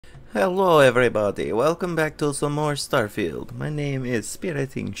Hello everybody, welcome back to some more Starfield. My name is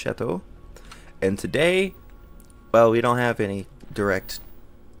Spiriting Chateau, and today, well, we don't have any direct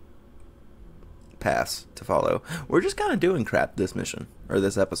paths to follow. We're just kind of doing crap this mission, or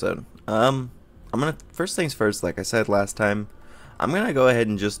this episode. First things first, like I said last time, I'm gonna go ahead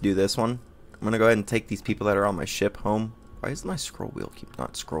and just do this one. I'm gonna go ahead and take these people that are on my ship home. Why does my scroll wheel keep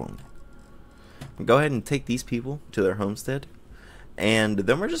not scrolling? Go ahead and take these people to their homestead. And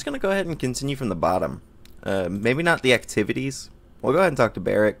then we're just going to go ahead and continue from the bottom. Maybe not the activities. We'll go ahead and talk to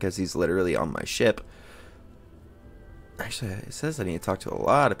Barrett because he's literally on my ship. Actually, it says I need to talk to a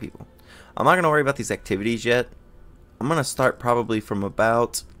lot of people. I'm not going to worry about these activities yet. I'm going to start probably from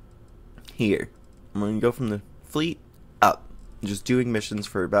about here. I'm going to go from the fleet up. Just doing missions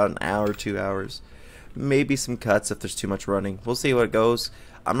for about an hour, 2 hours. Maybe some cuts if there's too much running. We'll see what it goes.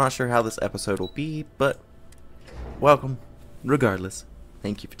 I'm not sure how this episode will be, but welcome. Regardless,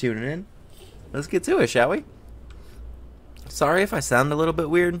 thank you for tuning in. Let's get to it, shall we? Sorry if I sound a little bit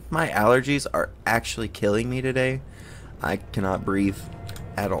weird. My allergies are actually killing me today. I cannot breathe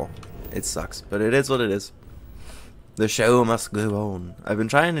at all. It sucks, but it is what it is. The show must go on. I've been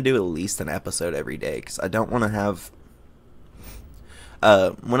trying to do at least an episode every day because I don't want to have...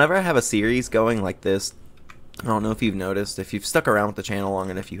 whenever I have a series going like this, I don't know if you've noticed, if you've stuck around with the channel long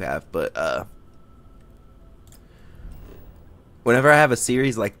enough you have, but whenever I have a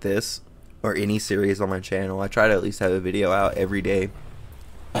series like this, or any series on my channel, I try to at least have a video out every day.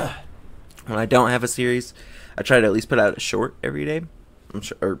 When I don't have a series, I try to at least put out a short every day. I'm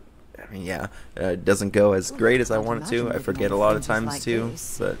sure, it doesn't go as great as I want it to. I forget a lot of times too,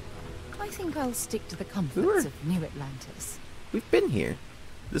 but... I think I'll stick to the comforts of New Atlantis. We've been here.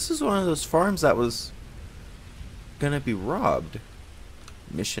 This is one of those farms that was gonna be robbed.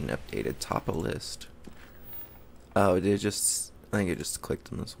 Mission updated, top of list. Oh, I think it just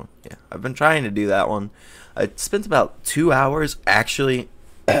clicked on this one. Yeah, I've been trying to do that one. I spent about 2 hours actually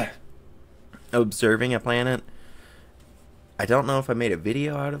observing a planet. I don't know if I made a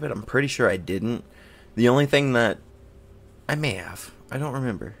video out of it. I'm pretty sure I didn't. The only thing that I may have, I don't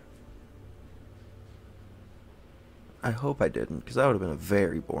remember. I hope I didn't, because that would have been a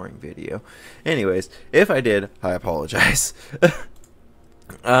very boring video. Anyways, if I did, I apologize.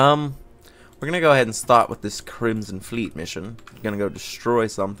 We're going to go ahead and start with this Crimson Fleet mission. We're going to go destroy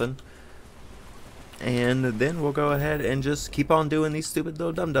something. And then we'll go ahead and just keep on doing these stupid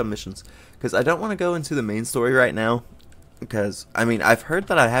little dum-dum missions. Because I don't want to go into the main story right now. Because, I mean, I've heard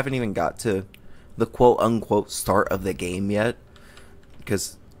that I haven't even got to the quote-unquote start of the game yet.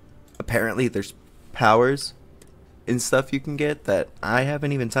 Because apparently there's powers and stuff you can get that I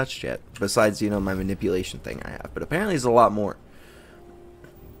haven't even touched yet. Besides, you know, my manipulation thing I have. But apparently there's a lot more.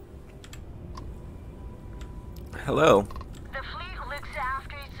 Hello. The fleet looks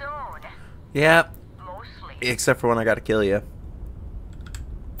after its own. Yeah. Mostly. Except for when I gotta kill you.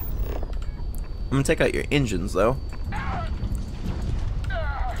 I'm gonna take out your engines, though.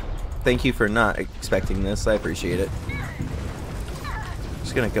 Thank you for not expecting this. I appreciate it.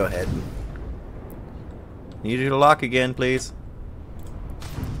 Just gonna go ahead and... Need you to lock again, please.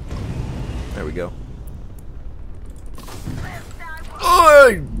 There we go.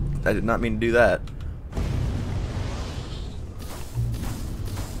 Oh! I did not mean to do that.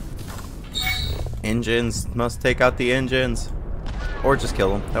 Engines, must take out the engines. Or just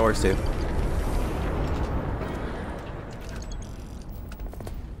kill them, that works too.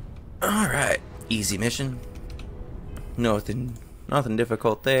 Alright, easy mission. Nothing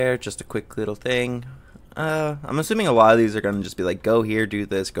difficult there, just a quick little thing. I'm assuming a lot of these are gonna just be like, go here, do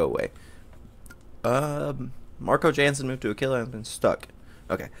this, go away. Marco Jansen moved to a killer and been stuck.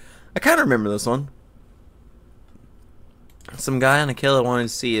 Okay, I kinda remember this one. Some guy on a killer wanted to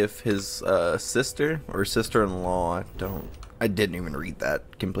see if his sister or sister-in-law, I didn't even read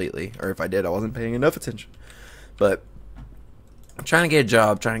that completely, or if I did, I wasn't paying enough attention. But I'm trying to get a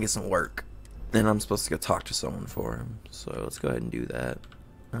job, trying to get some work, and I'm supposed to go talk to someone for him. So let's go ahead and do that.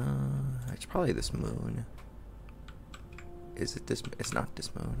 It's probably this moon. Is it this? It's not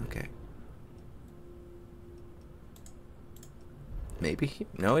this moon. Okay. Maybe.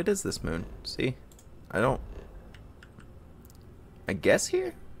 No, it is this moon. See, I guess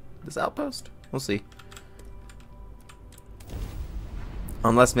here? This outpost? We'll see.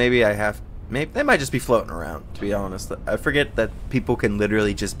 Unless maybe I have... Maybe they might just be floating around, to be honest. I forget that people can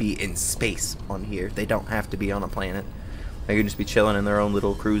literally just be in space on here. They don't have to be on a planet. They can just be chilling in their own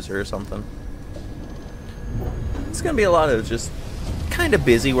little cruiser or something. It's going to be a lot of just kind of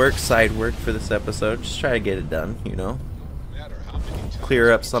busy work, side work for this episode. Just try to get it done, you know.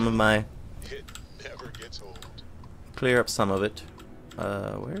 Clear up some of my... Clear up some of it.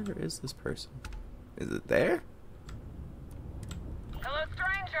 Where is this person? Is it there? Hello,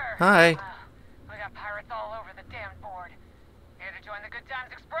 stranger. Hi. We got pirates all over the damn board. Here to join the Good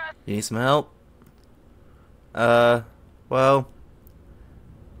Times Express? You need some help? Well,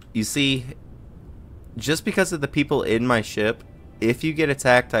 you see, just because of the people in my ship, if you get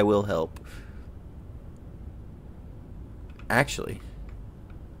attacked, I will help. Actually,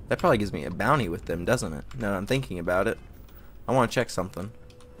 that probably gives me a bounty with them, doesn't it? Now that I'm thinking about it. I want to check something.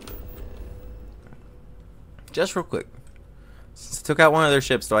 Just real quick. Since I took out one of their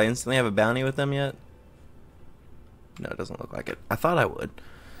ships, do I instantly have a bounty with them yet? No, it doesn't look like it. I thought I would.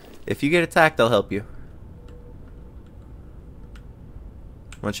 If you get attacked, I'll help you.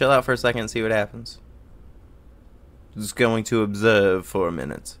 I'm gonna chill out for a second and see what happens. Just going to observe for a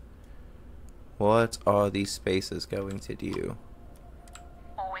minute. What are these spaces going to do?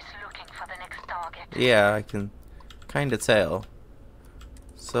 Always looking for the next target. Yeah, I can kind of tell.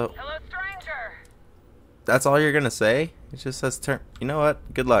 So, Hello, stranger. that's all you're gonna say? It just says turn. You know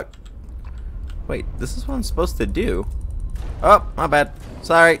what? Good luck. Wait, this is what I'm supposed to do. Oh, my bad.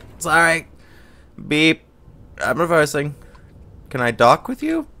 Sorry. Sorry. Beep. I'm reversing. Can I dock with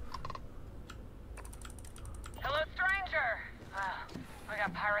you? Hello, stranger. We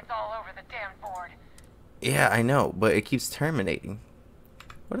got pirates all over the damn board. Yeah, I know, but it keeps terminating.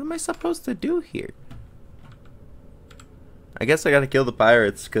 What am I supposed to do here? I guess I gotta kill the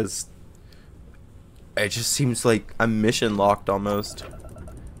pirates, because it just seems like I'm mission locked almost.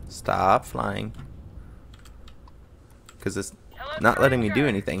 Stop flying. Because it's not letting me do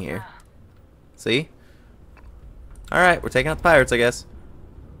anything here. See? Alright, we're taking out the pirates, I guess.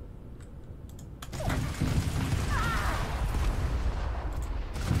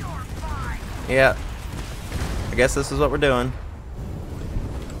 Yeah. I guess this is what we're doing.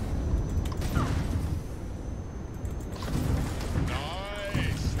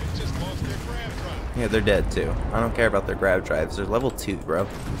 Yeah, they're dead too. I don't care about their grab drives. They're level 2, bro.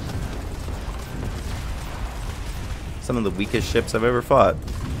 Some of the weakest ships I've ever fought.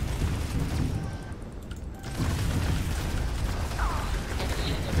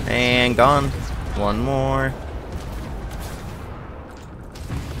 And gone. One more.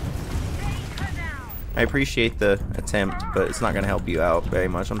 I appreciate the attempt, but it's not going to help you out very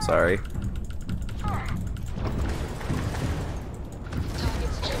much. I'm sorry.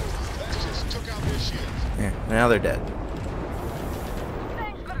 Yeah, now they're dead.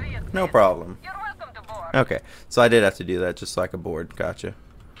 No problem. You're welcome to board. Okay, so I did have to do that just so I could board. Gotcha.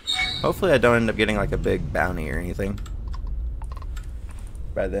 Hopefully I don't end up getting like a big bounty or anything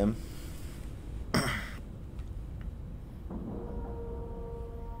by them.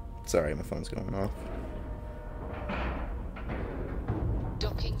 Sorry, my phone's going off.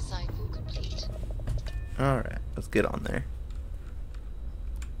 Docking cycle complete. Alright, let's get on there.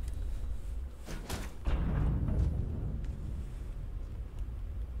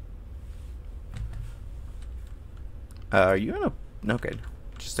 Are you in a... No, okay.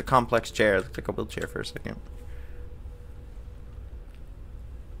 Just a complex chair. Looks like a wheelchair for a second.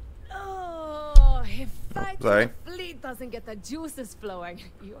 Oh, if fighting sorry. the fleet doesn't get the juices flowing,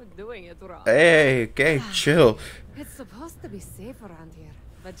 you're doing it wrong. Hey, okay, chill. It's supposed to be safe around here,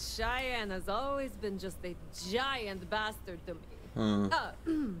 but Cheyenne has always been just a giant bastard to me.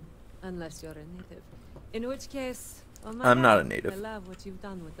 Unless you're a native. In which case, oh my I'm not God, a native. I love what you've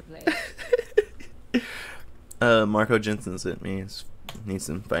done with the place. Marco Jensen sent me. Needs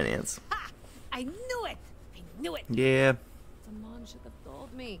some finance. Ha! I knew it! I knew it! Yeah. Someone should have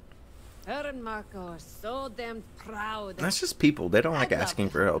told me. Her and Marco are so damn proud. That's just people. They don't like I'd love asking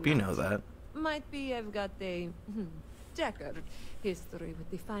to for help. have You that. know that. Might be I've got a checkered history with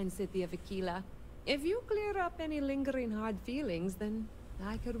the fine city of Aquila. If you clear up any lingering hard feelings, then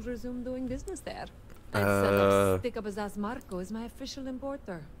I could resume doing business there. I'd set up Stick Up His Ass Marco as my official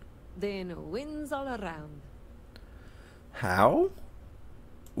importer. Then wins all around. How?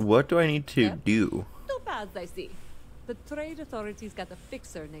 What do I need to Yep. do? Two paths I see. The trade authorities got a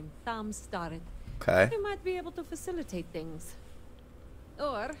fixer named Tom Starrett. Okay. He might be able to facilitate things.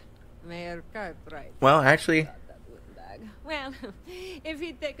 Or Mayor Cartwright. Well, actually, Got that windbag. Well, if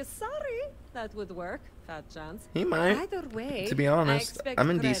he'd take a sorry, that would work. Fat chance. he might. Either way, To be I honest, expect I'm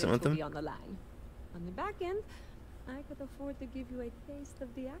indecent credit with will him. be on the line. On the back end, I could afford to give you a taste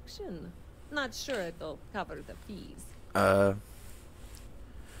of the action. Not sure it'll cover the fees.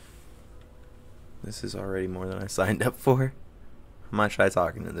 This is already more than I signed up for. I might try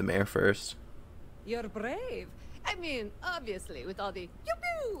talking to the mayor first. You're brave. I mean, obviously, with all the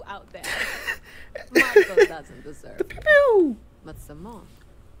pew-pew out there. Marco doesn't deserve it. Pew! But Simone,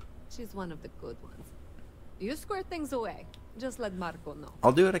 she's one of the good ones. You square things away. Just let Marco know.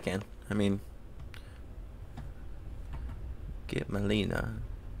 I'll do what I can. I mean, get Melina.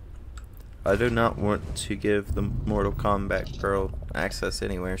 I do not want to give the Mortal Kombat girl access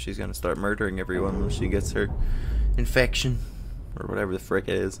anywhere. She's gonna start murdering everyone when she gets her infection. Or whatever the frick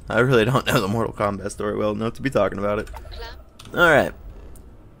it is. I really don't know the Mortal Kombat story well enough to be talking about it. Alright.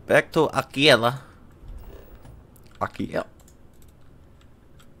 Back to Akiela. Akiela.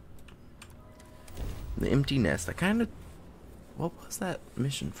 The empty nest. I kind of... What was that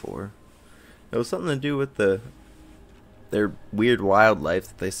mission for? It was something to do with their weird wildlife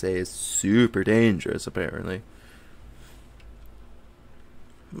that they say is super dangerous, apparently.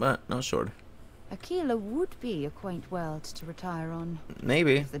 But, not sure. Aquila would be a quaint world to retire on.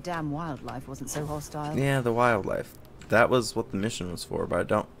 Maybe. If the damn wildlife wasn't so hostile. Yeah, the wildlife. That was what the mission was for, but I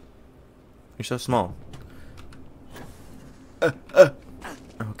don't... You're so small. Okay,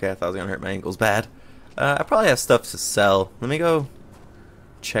 I thought I was gonna hurt my ankles bad. I probably have stuff to sell. Let me go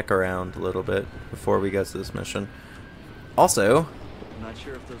check around a little bit before we go to this mission. Also... I'm not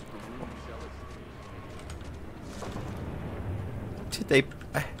sure if those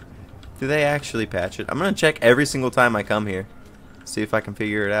Did they actually patch it? I'm gonna check every single time I come here. See if I can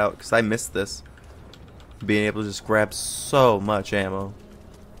figure it out, because I missed this. Being able to just grab so much ammo.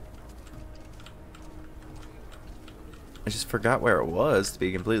 I just forgot where it was, to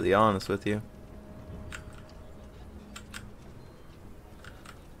be completely honest with you.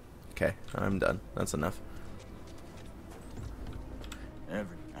 Okay, I'm done. That's enough. I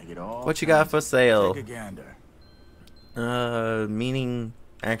get all What you got for sale? Take a gander. Meaning,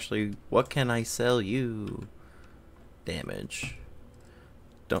 actually, what can I sell you? Damage.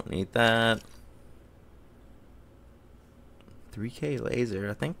 Don't need that. 3K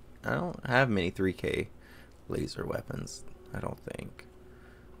laser. I don't have many 3K laser weapons. I don't think.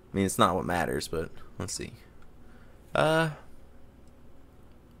 I mean, it's not what matters, but let's see. They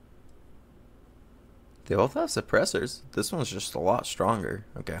both have suppressors. This one's just a lot stronger.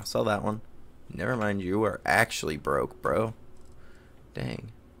 Okay, I'll sell that one. Never mind, you are actually broke, bro.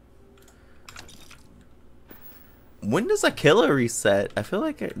 Dang. When does a killer reset? I feel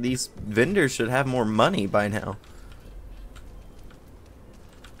like these vendors should have more money by now.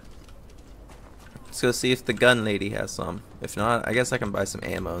 Let's go see if the gun lady has some. If not, I guess I can buy some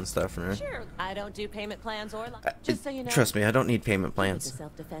ammo and stuff from her. Sure, I don't do payment plans or just so you know. Trust me, I don't need payment It's plans.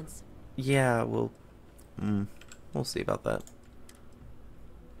 self-defense. Yeah, we'll see about that.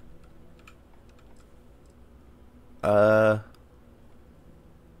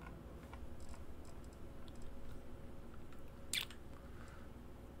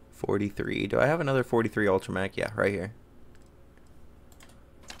 $43. Do I have another 43 Ultramac? Yeah, right here.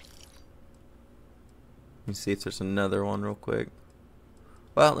 Let me see if there's another one real quick.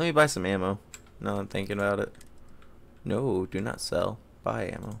 Well, let me buy some ammo. Now I'm thinking about it. No, do not sell. Buy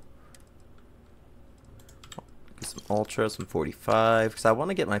ammo. Get some Ultra, some 45. Because I want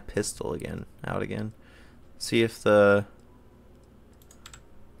to get my pistol out again. See if the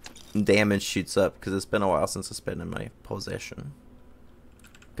damage shoots up. Because it's been a while since it's been in my possession.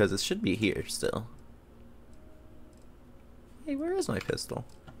 Because it should be here still. Hey, where is my pistol?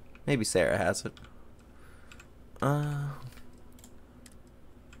 Maybe Sarah has it.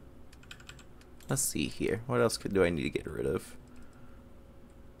 Let's see here. What else do I need to get rid of?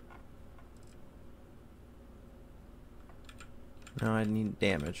 No, I need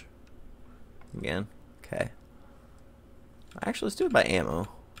damage. Again. Okay. Actually, let's do it by ammo.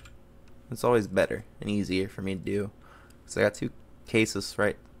 It's always better and easier for me to do. So I got 2 cases,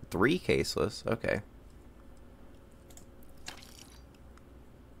 right? 3 caseless. Okay.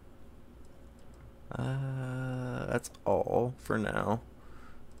 That's all for now.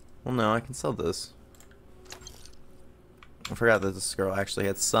 Well, no, I can sell this. I forgot that this girl actually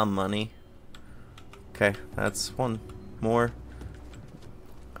had some money. Okay, that's one more.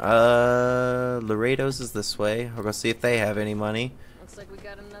 Laredo's is this way. I'll go see if they have any money. Looks like we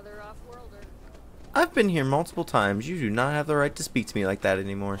got another off-worlder. I've been here multiple times. You do not have the right to speak to me like that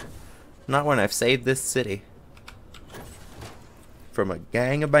anymore. Not when I've saved this city from a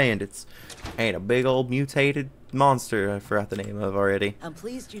gang of bandits and a big old mutated monster I forgot the name of already. I'm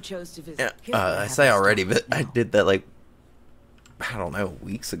pleased you chose to visit. I say already, but I did that like, I don't know,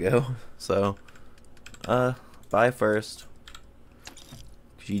 weeks ago. So, buy first.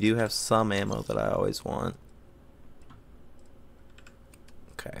 Because you do have some ammo that I always want.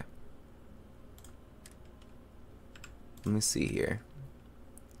 Okay. Let me see here.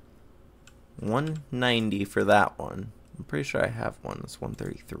 190 for that one. I'm pretty sure I have one that's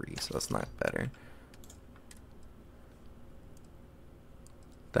 133, so that's not better.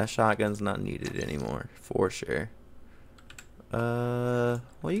 That shotgun's not needed anymore, for sure.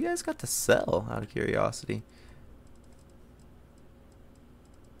 What you guys got to sell, out of curiosity?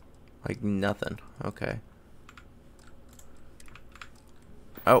 Like nothing. Okay.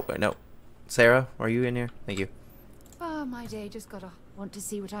 Oh, wait, no. Sarah, are you in here? Thank you. Oh, my day, just gotta want to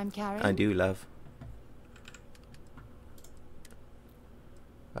see what I'm carrying. I do, love.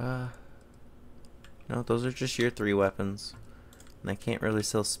 No, those are just your 3 weapons. And I can't really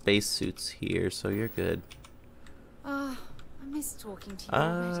sell spacesuits here, so you're good. I miss talking to you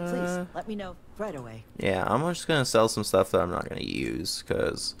already. Please, let me know right away. Yeah, I'm just gonna sell some stuff that I'm not gonna use,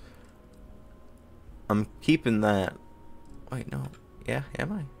 because I'm keeping that. Wait, no. Yeah,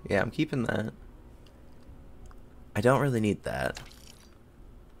 am I? Yeah, I'm keeping that. I don't really need that.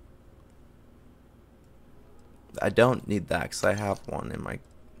 I don't need that because I have one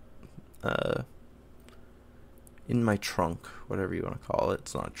in my trunk, whatever you want to call it.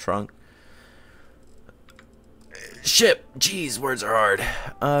 It's not a trunk. Ship! Jeez, words are hard.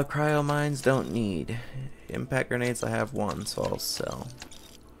 Cryo mines don't need. Impact grenades, I have 1, so I'll sell.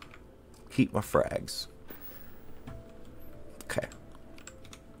 Keep my frags. Okay.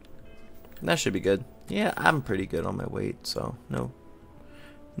 That should be good. Yeah, I'm pretty good on my weight, so no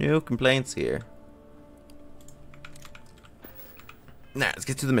complaints here. Nah, let's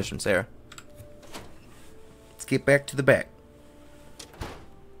get to the mission, Sarah. Let's get back to the back.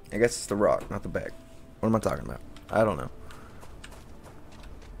 I guess it's the rock, not the back. What am I talking about? I don't know.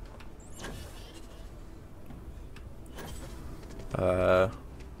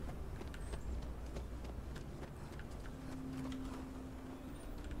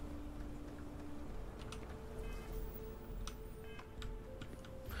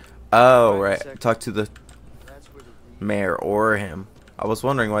 Oh, right. Talk to the mayor or him. I was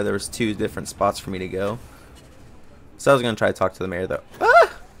wondering why there was 2 different spots for me to go. So I was going to try to talk to the mayor, though.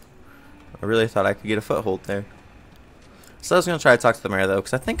 Ah! I really thought I could get a foothold there. So I was going to try to talk to the mayor, though,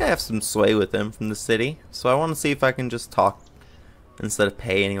 because I think I have some sway with him from the city. So I want to see if I can just talk instead of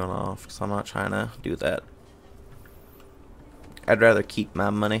pay anyone off, because I'm not trying to do that. I'd rather keep my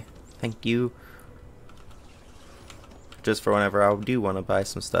money. Thank you. Just for whenever I do want to buy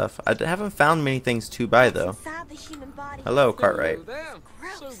some stuff. I haven't found many things to buy, though. Hello, Cartwright.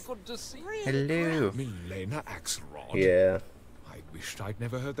 So good to see you. Hello. Milena Axelrod. Yeah. I wished I'd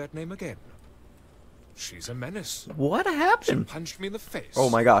never heard that name again. She's a menace. What She happened? punched me in the face. Oh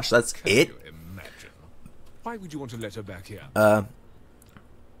my gosh, that's Can it? you imagine? Why would you want to let her back here?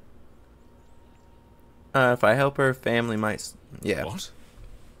 If I help her family might... Yeah. What?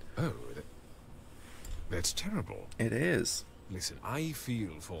 Oh, that's terrible. It is. Listen, I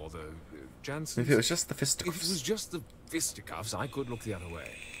feel for the Jansen. If it was just the If it was fisticuffs. just the fisticuffs, I could look the other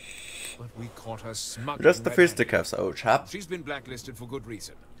way. But we caught her smuggling. Just the red-handed. fisticuffs, oh chap. She's been blacklisted for good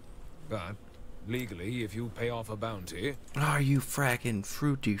reason. But legally, if you pay off a bounty, Are you frackin'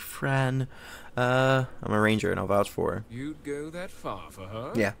 fruity fran? I'm a ranger and I'll vouch for her. you'd go that far for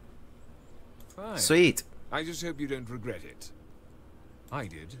her. Yeah. Fine. Sweet. I just hope you don't regret it. I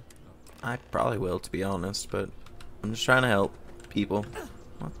did. I probably will, to be honest, but I'm just trying to help people.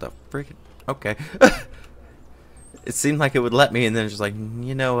 What the freaking... Okay. It seemed like it would let me, and then it's just like,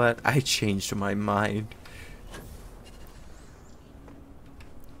 you know what? I changed my mind.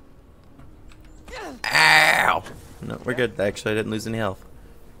 Ow! No, we're good. Actually, I didn't lose any health.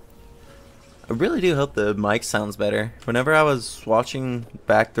 I really do hope the mic sounds better. Whenever I was watching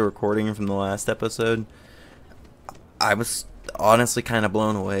back the recording from the last episode, I was honestly kind of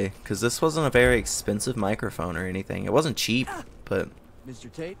blown away, because this wasn't a very expensive microphone or anything. It wasn't cheap, but...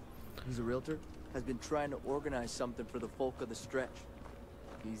 Mr. Tate, he's a realtor, has been trying to organize something for the folk of the stretch.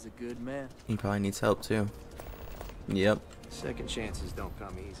 He's a good man. He probably needs help too. Yep. Second chances don't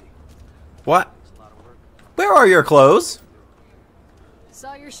come easy. What? It's a lot of work. Where are your clothes?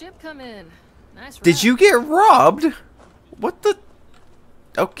 Saw your ship come in. Nice ride. Did you get robbed? What the...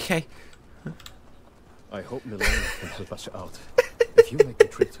 Okay. I hope Milena can help us out. If you make the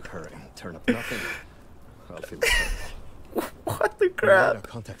trip to her and turn up nothing, I'll feel terrible. What the Milena crap?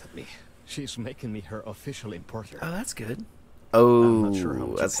 contacted me. She's making me her official importer. Oh, that's good. I'm Oh, not sure how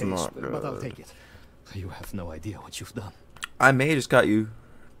much that's it pays, not but I'll good. take it. You have no idea what you've done. I may just got you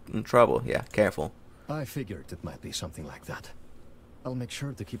in trouble. Yeah, careful. I figured it might be something like that. I'll make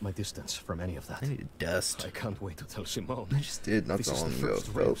sure to keep my distance from any of that. I need dust. I can't wait to tell Simone. I just did not This so is long the ago. first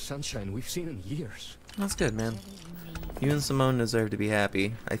ray So of sunshine we've seen in years. that's good, man. You and Simone deserve to be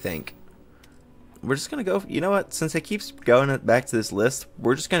happy, I think. We're just gonna go... You know what? Since it keeps going back to this list,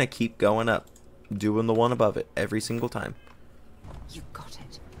 we're just gonna keep going up. Doing the one above it every single time. You got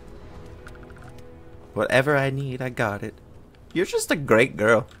it. Whatever I need, I got it. You're just a great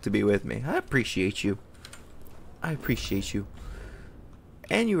girl to be with me. I appreciate you. I appreciate you.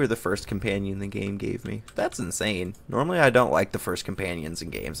 And you were the first companion the game gave me. That's insane. Normally I don't like the first companions in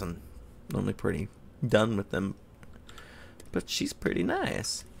games. I'm normally pretty done with them. But she's pretty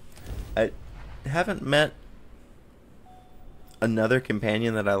nice. I haven't met another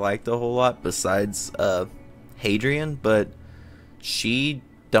companion that I liked a whole lot besides Hadrian, but she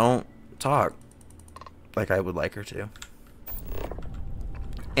don't talk like I would like her to.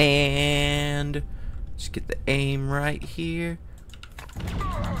 And just get the aim right here.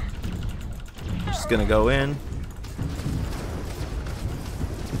 Just gonna go in.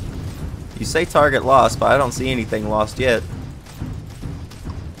 You say target lost, but I don't see anything lost yet.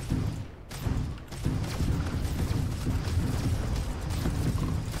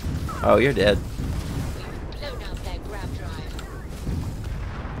 Oh, you're dead. Blown out their grab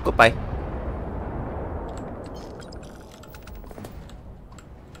drive. Goodbye.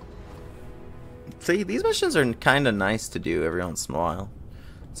 See, these missions are kind of nice to do every once in a while.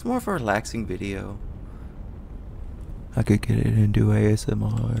 It's more of a relaxing video. I could get it into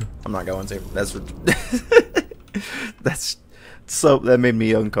ASMR. I'm not going to. That's so. That made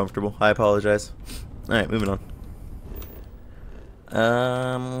me uncomfortable. I apologize. All right, moving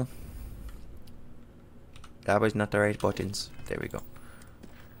on. That was not the right buttons. There we go.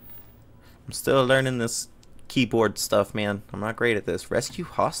 I'm still learning this keyboard stuff, man. I'm not great at this. Rescue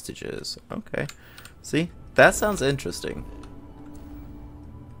hostages. Okay. See? That sounds interesting.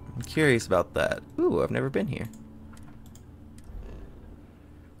 I'm curious about that. Ooh, I've never been here.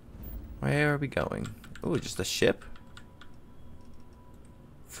 Where are we going? Ooh, just a ship?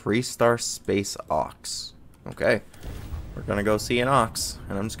 Freestar Space Ox. Okay. We're gonna go see an ox.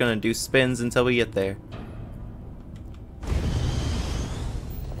 And I'm just gonna do spins until we get there.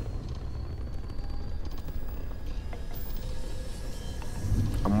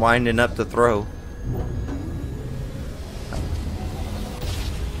 I'm winding up to throw.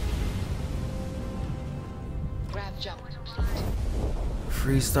 Grab jump complete.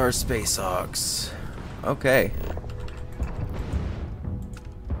 Freestar Space Ox. Okay.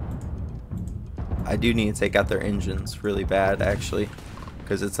 I do need to take out their engines really bad, actually,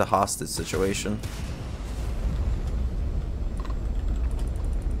 because it's a hostage situation.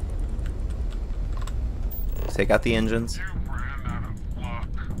 Take out the engines.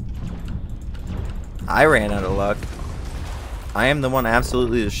 I ran out of luck. I am the one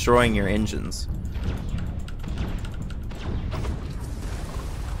absolutely destroying your engines.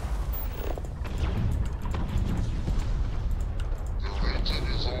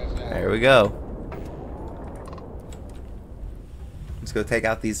 There we go. Let's go take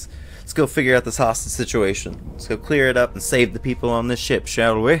out these. Let's go figure out this hostage situation. Let's go clear it up and save the people on this ship,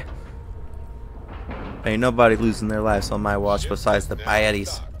 shall we? Ain't nobody losing their lives on my watch besides the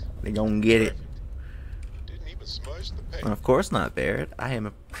baddies. They gonna get it. And of course not, Barrett. I am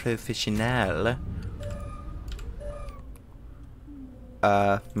a professional.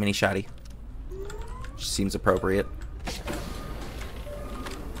 Mini shotty. Seems appropriate.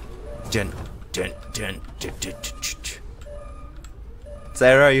 Dun, dun, dun, dun, dun, dun, dun.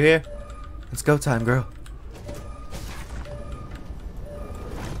 Sarah, are you here? It's go time, girl.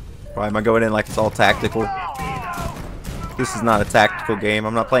 Why am I going in like it's all tactical? This is not a tactical game.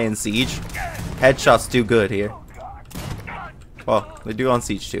 I'm not playing Siege. Headshots do good here. Well, they do on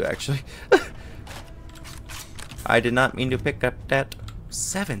Siege too, actually. I did not mean to pick up that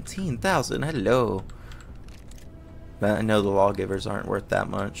 17,000. Hello. But I know the lawgivers aren't worth that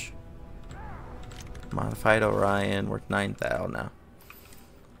much. Modified Orion worth 9,000 now.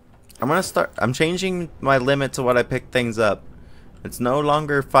 I'm changing my limit to what I pick things up. It's no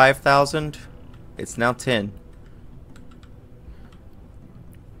longer 5,000. It's now 10.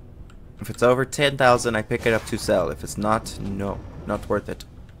 If it's over 10,000, I pick it up to sell. If it's not, no, not worth it.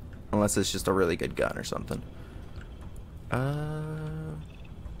 Unless it's just a really good gun or something. My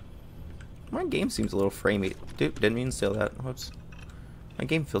game seems a little framey. Dude, didn't mean to steal that. Whoops. My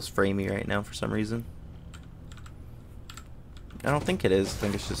game feels framey right now for some reason. I don't think it is. I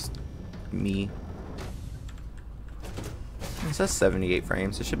think it's just me. It says 78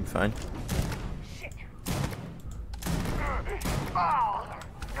 frames. It should be fine.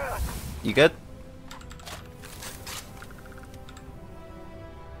 You good?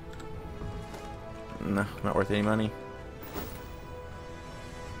 No, not worth any money.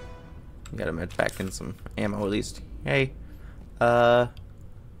 You got a med pack and some ammo at least. Hey.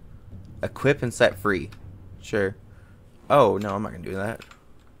 Equip and set free. Sure. Oh, no, I'm not gonna do that.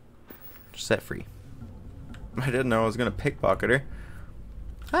 Just set free. I didn't know I was gonna pickpocket her.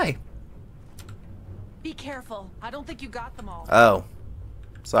 Hi. Be careful. I don't think you got them all. Oh.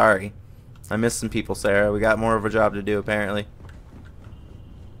 Sorry. I missed some people, Sarah. We got more of a job to do, apparently.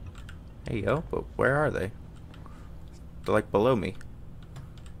 Hey, yo, but where are they? They're like below me.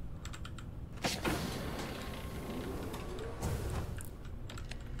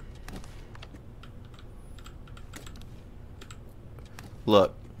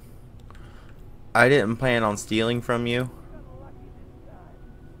 Look, I didn't plan on stealing from you.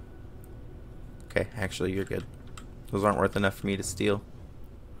 Okay, actually, you're good. Those aren't worth enough for me to steal.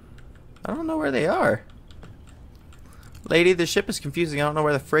 I don't know where they are. Lady, the ship is confusing. I don't know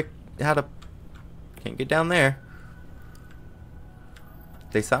where the frick... how to... Can't get down there.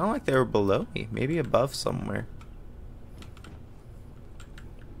 They sound like they were below me. Maybe above somewhere.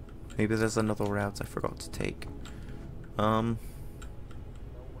 Maybe there's another route I forgot to take. Well,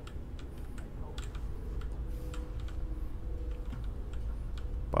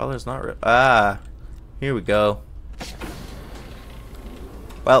 there's not real... Ah! Here we go.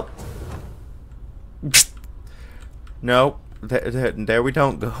 Well... Nope. There we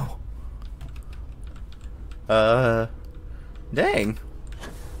don't go. Dang.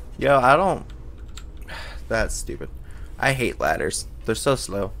 Yo, I don't... That's stupid. I hate ladders. They're so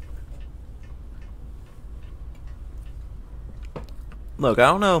slow. Look, I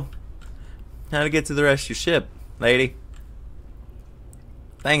don't know how to get to the rest of your ship, lady.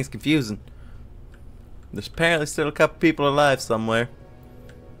 Thing's confusing. There's apparently still a couple people alive somewhere.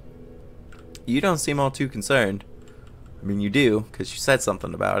 You don't seem all too concerned. I mean, you do, because you said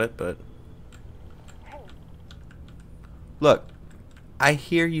something about it, but... Look, I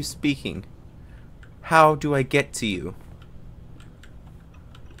hear you speaking. How do I get to you?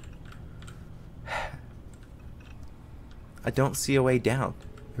 I don't see a way down.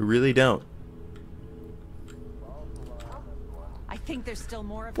 I really don't. I think there's still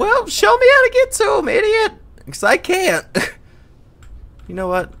more of Well, show me how to get to him, idiot! Because I can't. You know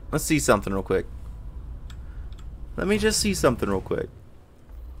what? Let's see something real quick. Let me just see something real quick.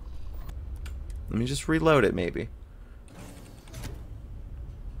 Let me just reload it, maybe.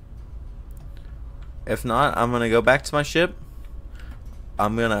 If not, I'm gonna go back to my ship.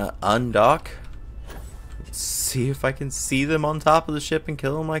 I'm gonna undock. See if I can see them on top of the ship and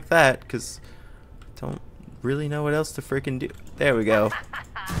kill them like that, because I don't really know what else to freaking do. There we go.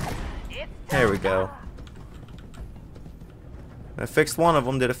 There we go. I fixed one of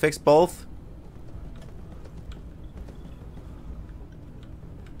them. Did I fix both?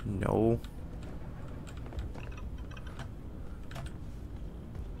 No.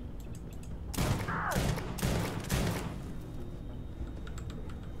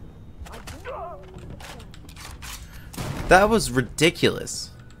 That was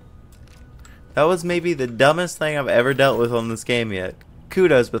ridiculous. That was maybe the dumbest thing I've ever dealt with on this game yet.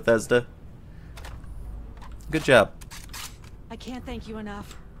 Kudos, Bethesda. Good job. I can't thank you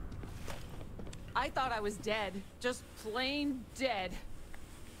enough. I thought I was dead. Just plain dead.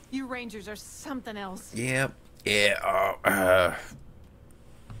 You Rangers are something else. Yep. Yeah.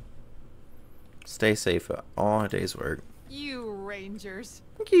 Stay safe all a day's work. You Rangers.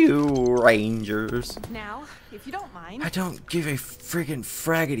 You Rangers. Now, if you don't mind. I don't give a friggin'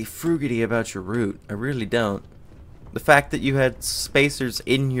 fraggity frugity about your route. I really don't. The fact that you had spacers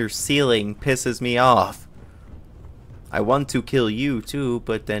in your ceiling pisses me off. I want to kill you too,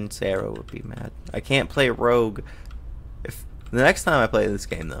 but then Sarah would be mad. I can't play rogue. If the next time I play this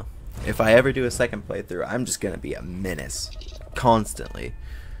game though, if I ever do a second playthrough, I'm just gonna be a menace. Constantly.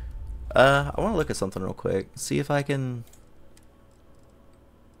 I wanna look at something real quick. See if I can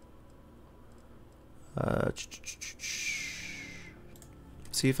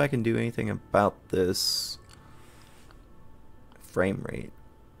see if I can do anything about this frame rate.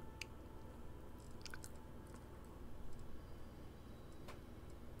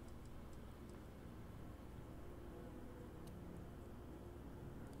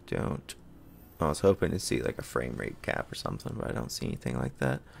 Don't. I was hoping to see like a frame rate cap or something, but I don't see anything like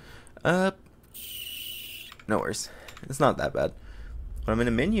that. No worries. It's not that bad. When I'm in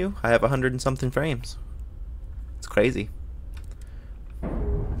a menu, I have 100 and something frames. It's crazy.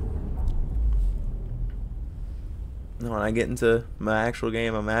 No, when I get into my actual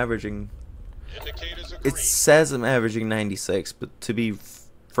game, I'm averaging... It says I'm averaging 96, but to be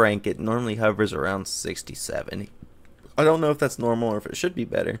frank, it normally hovers around 67. I don't know if that's normal or if it should be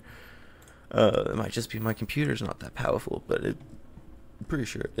better. It might just be my computer's not that powerful, but I'm pretty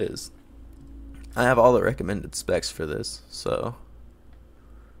sure it is. I have all the recommended specs for this, so...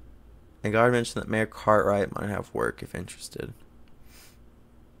 And God mentioned that Mayor Cartwright might have work if interested.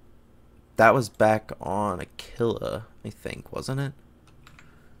 That was back on Aquila, I think, wasn't it?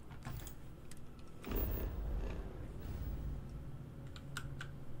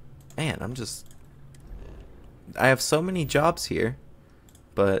 Man, I have so many jobs here,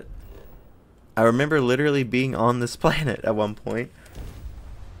 but I remember literally being on this planet at one point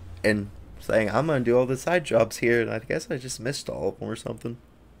and saying I'm gonna do all the side jobs here, and I guess I just missed all of them or something.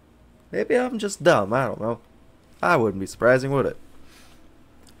 Maybe I'm just dumb, I don't know. I wouldn't be surprising, would it?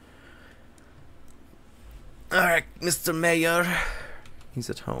 Alright, Mr. Mayor.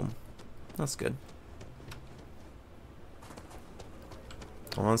 He's at home. That's good.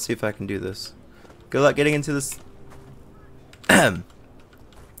 I want to see if I can do this. Good luck getting into this. Good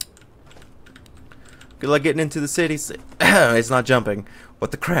luck getting into the city. It's not jumping.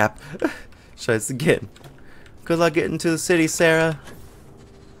 What the crap? Try this again. Good luck getting to the city, Sarah.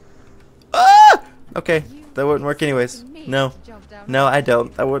 Ah! Okay, that wouldn't work anyways. No. No, I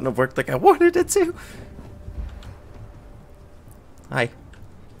don't. That wouldn't have worked like I wanted it to. Hi.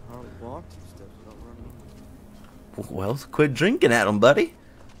 Well, quit drinking at him, buddy.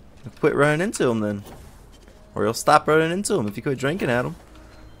 Quit running into him then. Or you'll stop running into him if you quit drinking at him.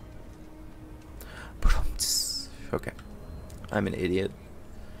 Okay. I'm an idiot.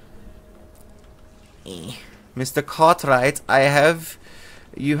 Mr. Cartwright,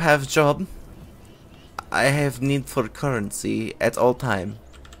 you have job. I have need for currency at all time.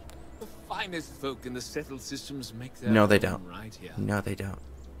 The finest folk in the settled systems make their No, they home don't. right here. No, they don't.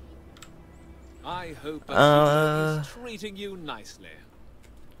 I hope Akila is treating you nicely.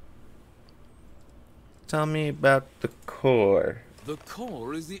 Tell me about the core. The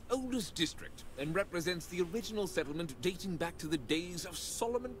core is the oldest district and represents the original settlement dating back to the days of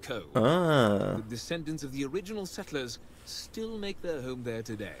Solomon Cove. Ah. The descendants of the original settlers still make their home there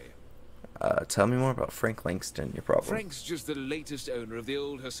today. Tell me more about Frank Langston, your problem. Frank's just the latest owner of the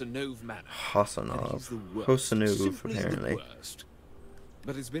old Hasanov Manor. Hasanov. Simply apparently. the worst.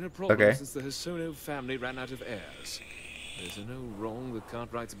 But it's been a problem Okay. since the Hasanov family ran out of heirs. There's no wrong the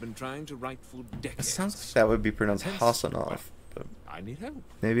Cartwrights have been trying to right for It decades. sounds like that would be pronounced Hence- Hasanov. But I need help.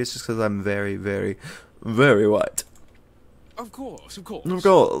 maybe it's just because I'm very, very, very white. Of course, of course. Of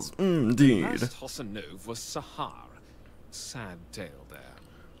course, indeed. Last Hasanov was Sahar. Sad tale there.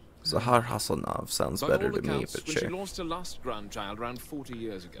 Zahar Hasanov sounds By better all to me, accounts, but when sure. she lost her last grandchild around 40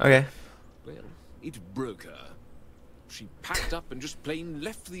 years ago. Okay. Well, it broke her. She packed up and just plain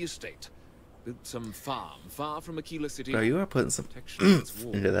left the estate. Built some farm far from Aquila City. Bro, you are putting some Protection against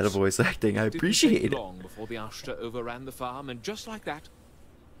walls. into that voice acting. I Didn't appreciate take it. long before the Ashta overran the farm, and just like that,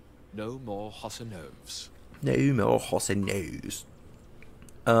 no more Hasanovs. No more Hasanovs.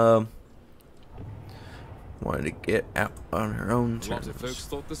 Wanted to get out on her own A lot of folks terms.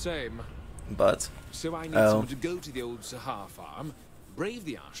 thought the same. But So I need Oh. someone to go to the old Sahar farm, brave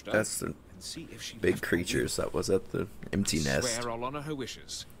the Ashta, that's the and see if she big left a creatures that was at the empty will. nest. Swear I'll honor her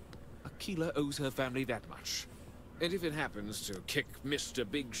wishes. Aquila owes her family that much. And if it happens to kick Mr.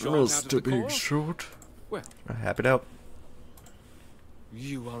 Big Shot out of the core, Short. well, Happy to help.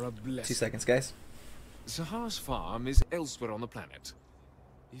 you are a blessing. 2 seconds, guys. Sahar's farm is elsewhere on the planet.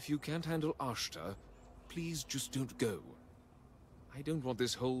 If you can't handle Ashta, please just don't go. I don't want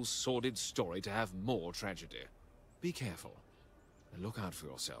this whole sordid story to have more tragedy. Be careful, and look out for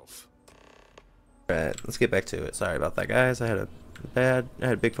yourself. Alright, let's get back to it. Sorry about that, guys. I had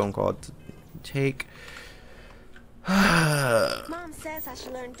a big phone call to take. Mom says I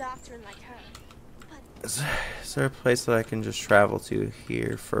should learn doctrine like her. But Is there a place that I can just travel to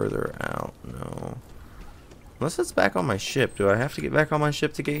here further out? No. Unless it's back on my ship. Do I have to get back on my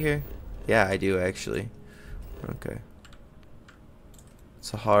ship to get here? Yeah, I do actually. Okay.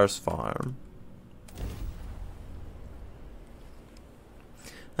 Sahar's farm.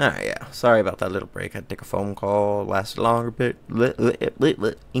 Alright, yeah. Sorry about that little break. I had to take a phone call. It lasted longer, but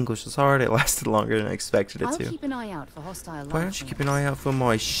English is hard. It lasted longer than I expected it I'll to. keep an eye out for hostile Why don't you keep an landforms. eye out for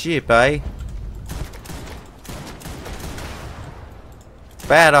my ship, eh?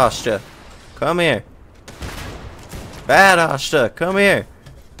 Bad Ashta, come here. Bad Ashta, come here.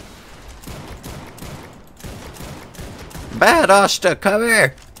 Bad Ashta, come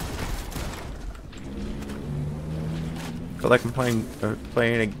here. I feel like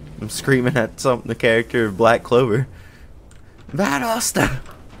I'm I'm screaming at the character of Black Clover. Bad Ashta,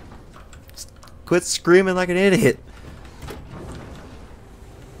 quit screaming like an idiot.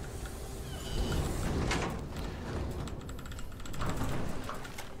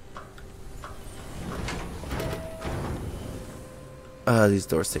 These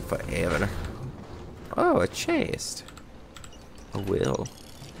doors take forever. Oh, a chest. A will.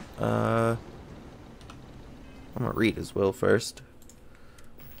 I'm gonna read his will first.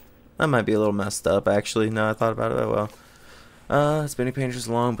 That might be a little messed up, actually. No, I thought about it that well. It's many pages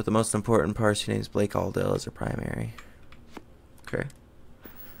long, but the most important part, she names Blake Aldell as her primary. Okay.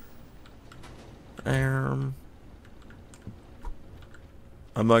 I'm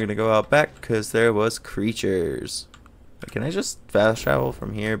not gonna go out back because there was creatures. But can I just fast travel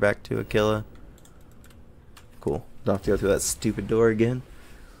from here back to Aquila? Cool. Don't have to go through that stupid door again.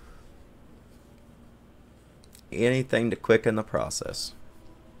 Anything to quicken the process.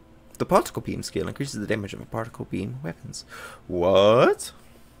 The particle beam skill increases the damage of a particle beam weapons. What?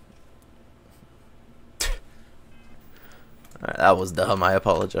 Alright, that was dumb. I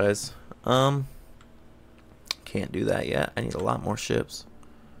apologize. Can't do that yet. I need a lot more ships.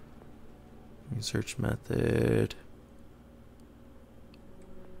 Research method.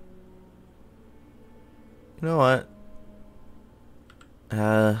 You know what?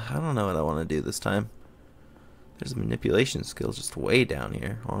 I don't know what I want to do this time. There's a manipulation skill just way down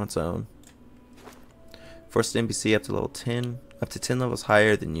here on its own. Force the NPC up to level 10, up to 10 levels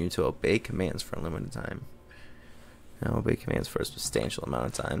higher than you to obey commands for a limited time. Now obey commands for a substantial amount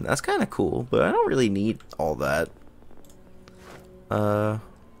of time. That's kind of cool, but I don't really need all that.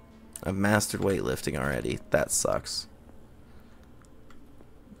 I've mastered weightlifting already. That sucks.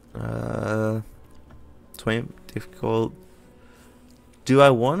 20 difficult. Do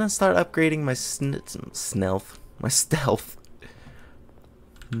I want to start upgrading my my stealth?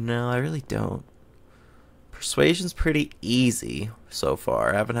 No, I really don't. Persuasion's pretty easy so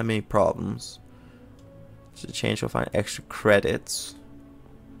far. I haven't had many problems. There's a chance you'll find extra credits.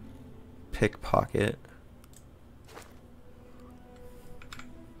 Pickpocket.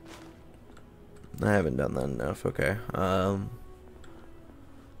 I haven't done that enough. Okay.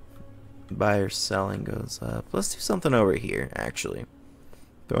 Buyer selling goes up. Let's do something over here, actually.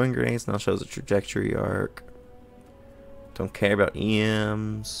 Throwing grenades now shows a trajectory arc. Don't care about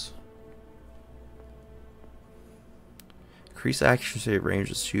EMs. Increase accuracy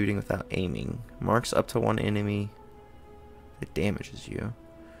range of shooting without aiming. Marks up to one enemy. It damages you.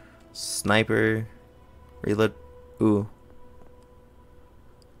 Sniper. Reload. Ooh.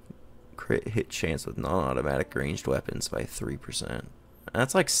 Crit hit chance with non-automatic ranged weapons by 3%.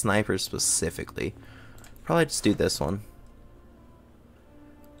 That's like snipers specifically. Probably just do this one.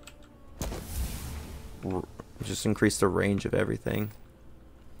 Just increase the range of everything.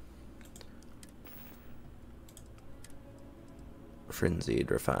 Frenzied,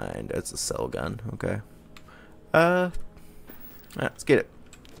 refined. It's a cell gun. Okay. Alright, let's get it.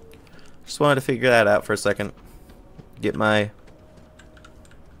 Just wanted to figure that out for a second. Get my...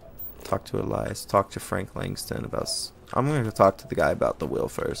 Talk to Elias. Talk to Frank Langston about... I'm going to talk to the guy about the will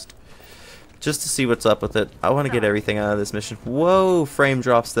first. Just to see what's up with it. I want to get everything out of this mission. Whoa! Frame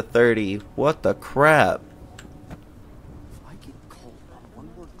drops to 30. What the crap?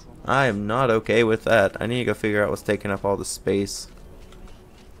 I am not okay with that. I need to go figure out what's taking up all the space.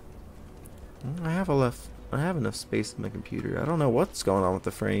 I have enough space in my computer. I don't know what's going on with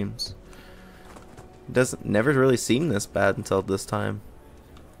the frames. It doesn't never really seem this bad until this time.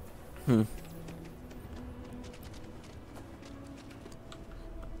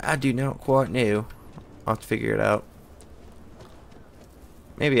 I do not quite know. I'll have to figure it out.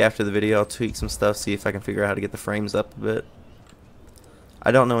 Maybe after the video I'll tweak some stuff, see if I can figure out how to get the frames up a bit.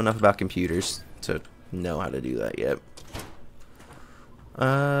 I don't know enough about computers to know how to do that yet.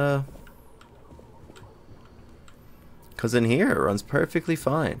 Cause in here it runs perfectly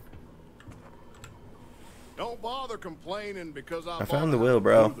fine. Don't bother complaining because I found the will,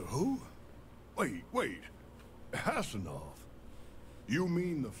 bro. Who? Wait. Hassanov. You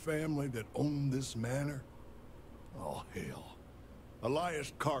mean the family that owned this manor? Oh, hell.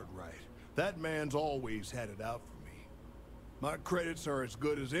 Elias Cartwright. That man's always had it out for me. My credits are as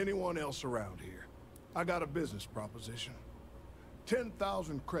good as anyone else around here. I got a business proposition.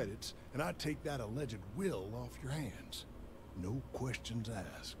 10,000 credits, and I take that alleged will off your hands. No questions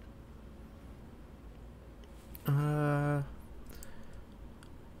asked.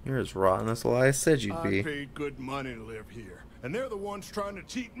 You're as rotten as Elias said you'd be. I paid good money to live here, and they're the ones trying to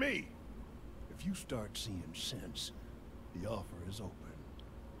cheat me. If you start seeing sense, the offer is open.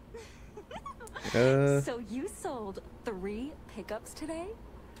 So you sold 3 pickups today?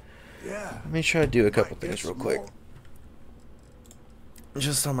 Yeah. Let me try to do a couple things real quick.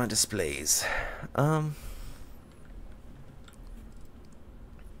 Just on my displays.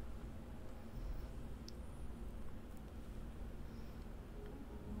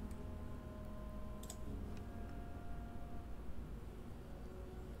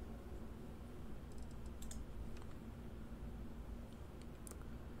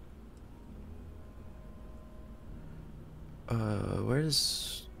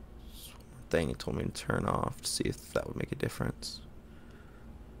 Where's one thing it told me to turn off to see if that would make a difference?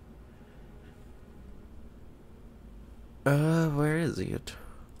 Where is it?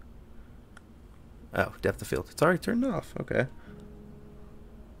 Oh, depth of field. It's already turned off. Okay.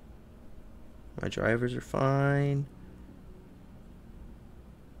 My drivers are fine.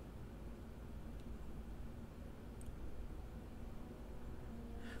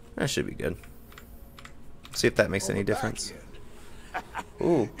 That should be good. See if that makes any difference.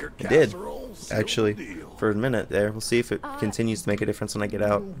 Ooh, it did. Actually, for a minute there. We'll see if it continues to make a difference when I get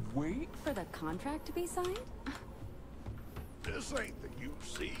out. Wait for the contract to be signed? This ain't the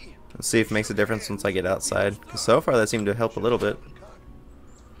UC. Let's see if it makes a difference once I get outside. So far, that seemed to help a little bit.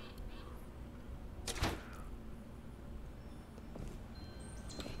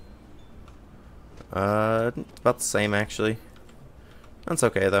 About the same, actually. That's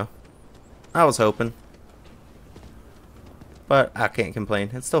okay, though. I was hoping. But I can't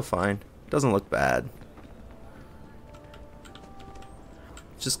complain. It's still fine. Doesn't look bad.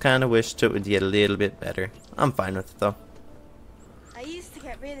 Just kind of wished it would get a little bit better. I'm fine with it, though. I used to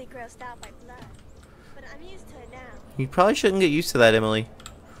get really grossed out by blood, but I'm used to it now. You probably shouldn't get used to that, Emily.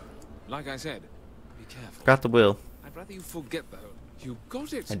 Like I said, be careful. Got the will. I'd rather you forget, though. You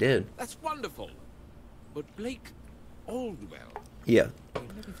got it. I did. That's wonderful. But Blake Aldwell. Yeah.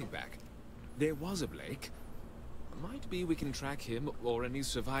 Let me think back. There was a Blake. Might be we can track him or any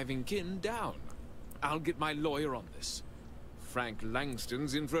surviving kin down. I'll get my lawyer on this. Frank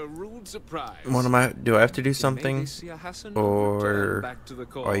Langston's in for a rude surprise. What am I? Do I have to do something, or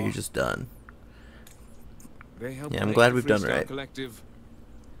are you just done? Yeah, I'm glad we've done right. Collective.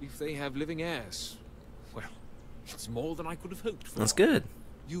 If they have living heirs, well, it's more than I could have hoped for. That's good.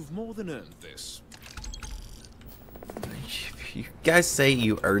 You've more than earned this. You guys say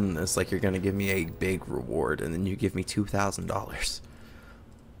you earn this like you're gonna give me a big reward, and then you give me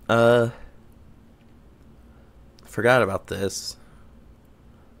 $2,000. Forgot about this.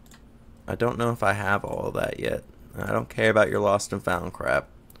 I don't know if I have all of that yet. I don't care about your lost and found crap,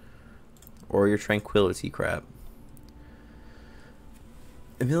 or your tranquility crap.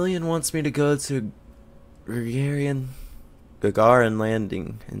 Emilian wants me to go to Gagarin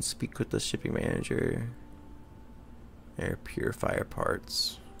Landing and speak with the shipping manager. Air purifier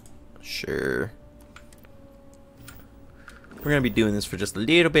parts. Sure. We're gonna be doing this for just a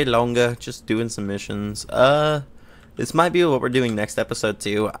little bit longer, just doing some missions. This might be what we're doing next episode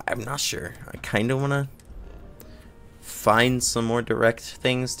too. I'm not sure. I kind of want to find some more direct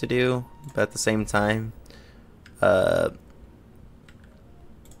things to do, but at the same time, I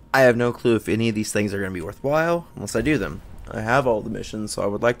have no clue if any of these things are going to be worthwhile unless I do them. I have all the missions, so I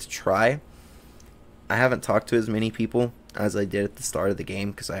would like to try. I haven't talked to as many people as I did at the start of the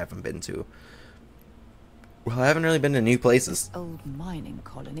game because I haven't been to... Well, I haven't really been to new places. This old mining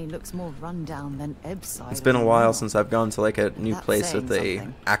colony looks more rundown than Ebbside. It's been a while since I've gone to like a new place with a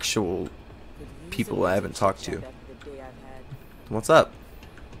actual people I haven't talked to. What's up?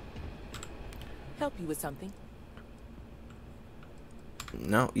 Help you with something?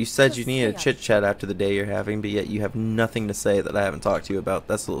 No, you said you need a chit chat after the day you're having, but yet you have nothing to say that I haven't talked to you about.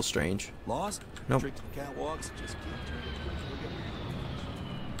 That's a little strange. Lost? Nope. Catwalks, just keep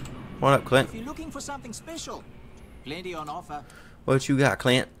What up, Clint? If you're looking for something special, plenty on offer. What you got,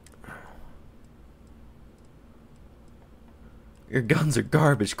 Clint? Your guns are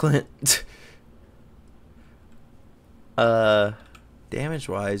garbage, Clint.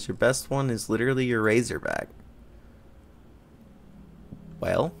 Damage-wise, your best one is literally your Razorback.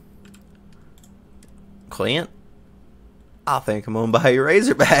 Well, Clint, I think I'm gonna buy your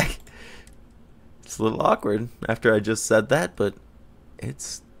Razorback. It's a little awkward after I just said that, but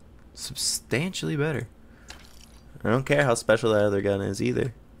it's substantially better. I don't care how special that other gun is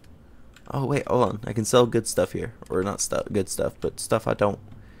either. Oh wait, hold on. I can sell good stuff here, or not good stuff, but stuff I don't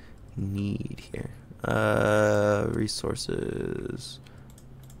need here. Resources.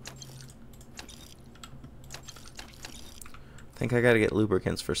 I think I gotta get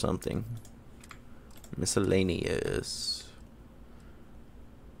lubricants for something. Miscellaneous.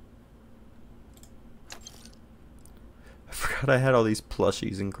 I forgot I had all these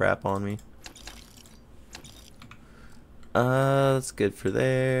plushies and crap on me. That's good for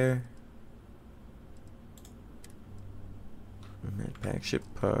there. Medpack, ship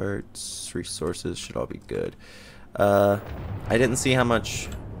parts, resources should all be good. I didn't see how much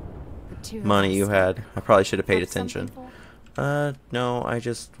money you had. I probably should have paid attention. No, I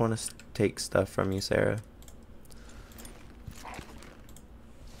just want to take stuff from you, Sarah.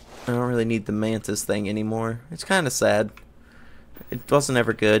 I don't really need the mantis thing anymore. It's kind of sad. It wasn't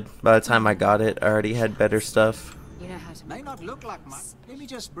ever good. By the time I got it, I already had better stuff. You know how to may not look like much. Let me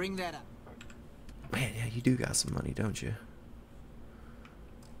just bring that up. Man, yeah, you do got some money, don't you?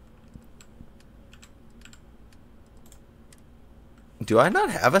 Do I not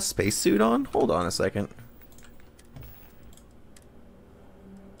have a spacesuit on? Hold on a second.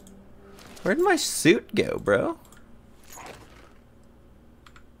 Where'd my suit go, bro?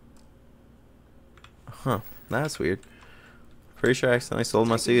 Huh, that's weird. Pretty sure I accidentally sold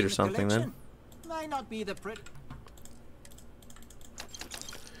my suit or something then. Might not be the pretty.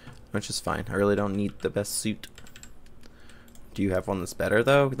 Which is fine. I really don't need the best suit. Do you have one that's better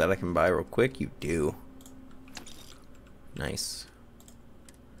though, that I can buy real quick? You do. Nice.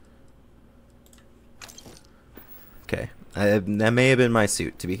 Okay. That may have been my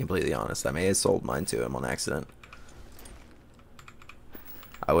suit, to be completely honest. I may have sold mine to him on accident.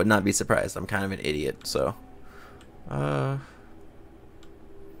 I would not be surprised. I'm kind of an idiot, so.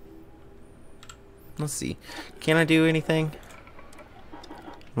 Let's see. Can I do anything?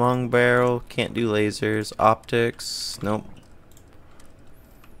 Long barrel. Can't do lasers. Optics. Nope.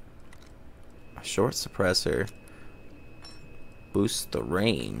 Short suppressor. Boosts the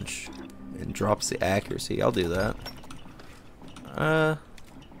range. And drops the accuracy. I'll do that.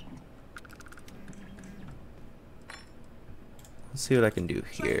 Let's see what I can do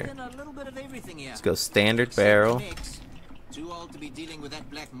here. Let's go standard barrel. Too old to be dealing with that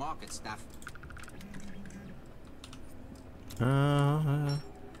black market stuff. I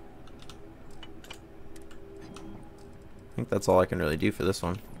think that's all I can really do for this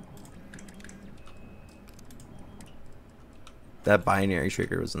one. That binary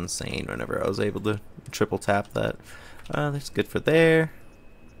trigger was insane whenever I was able to triple tap that. That's good for there.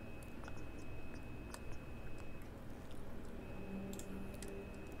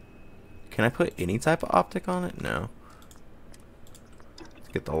 Can I put any type of optic on it? No. Let's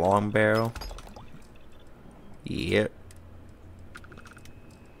get the long barrel. Yep.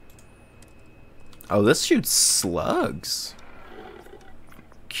 Oh, this shoots slugs.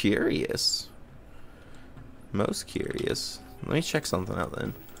 Curious. Most curious. Let me check something out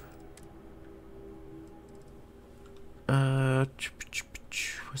then.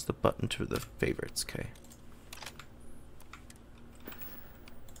 Where's the button to the favorites? Okay.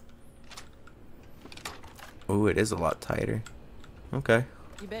 Oh, it is a lot tighter. Okay.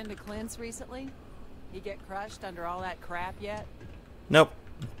 You been to Clint's recently? You get crushed under all that crap yet? Nope.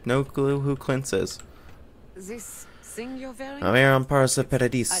 No clue who Clint is. This thing you're wearing? I'm here on Parsa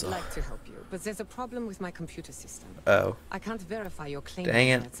Paradiso. I'd like to help you, but there's a problem with my computer system. Oh. I can't verify your claim Dang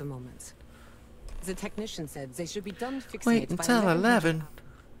it. at the moment. The technician said they should be done fixing Wait it by until 11.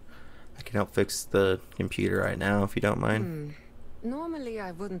 I can help fix the computer right now if you don't mind. Normally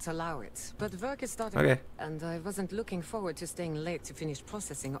I wouldn't allow it, but work is starting. Okay. And I wasn't looking forward to staying late to finish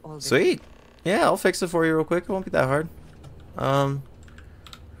processing all the Sweet. Yeah, I'll fix it for you real quick. It won't be that hard.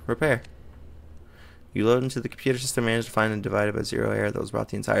 Repair. You load into the computer system, managed to find and divide it by zero error that was brought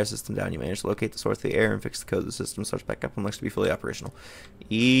the entire system down. You managed to locate the source of the error and fix the code of the system. Starts back up and looks to be fully operational.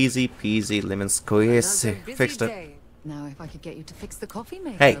 Easy peasy lemon squeezy. Fixed it. Now, if I could get you to fix the coffee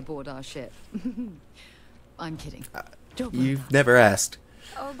maker Hey. aboard our ship. I'm kidding. You've never asked.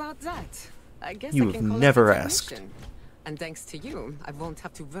 How about that? I guess You I can have call never it a asked. technician. And thanks to you, I won't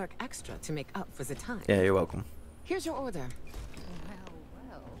have to work extra to make up for the time. Yeah, you're welcome. Here's your order.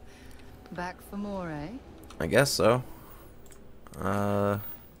 Well. Back for more, eh? I guess so.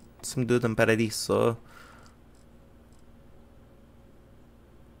 Some dude in Paradiso.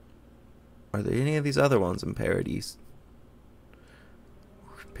 Are there any of these other ones in Paradise?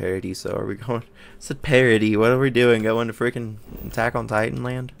 Paradiso, are we going? It's a parody. What are we doing? Going to freaking Attack on Titan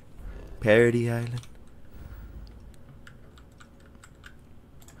land? Parody Island.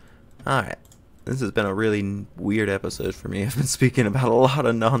 Alright. This has been a really weird episode for me. I've been speaking about a lot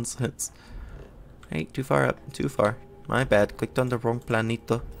of nonsense. Hey, too far up. Too far. My bad. Clicked on the wrong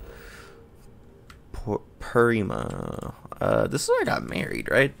planeta. Purima. This is where I got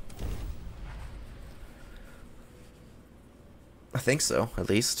married, right? I think so, at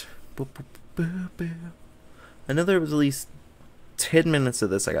least. Boop, boop, boop, boop. I know there was at least 10 minutes of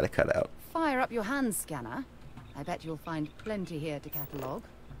this I gotta cut out. Fire up your hand scanner. I bet you'll find plenty here to catalogue.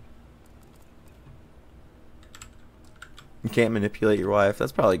 You can't manipulate your wife.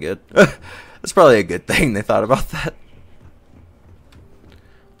 That's probably good. That's probably a good thing they thought about that.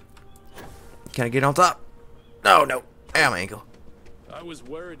 Can I get on top? No, no. Ow, my ankle. I was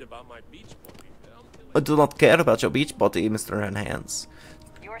worried about my beach body. I do not care about your beach body, Mr. Enhance.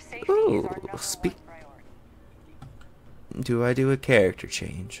 Your safety Ooh, is our number one priority. Do I do a character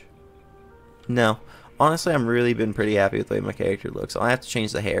change? No. Honestly, I'm really been pretty happy with the way my character looks. I'll have to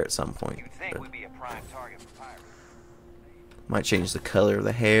change the hair at some point. We'd be a prime target for pirates. Might change the color of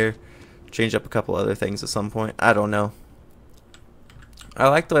the hair. Change up a couple other things at some point. I don't know. I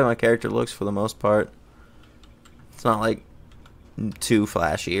like the way my character looks for the most part. It's not like too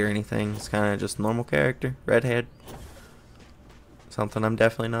flashy or anything. It's kind of just normal character, redhead. Something I'm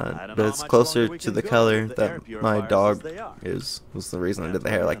definitely not, but it's closer to the color that my dog is. Was the reason I did the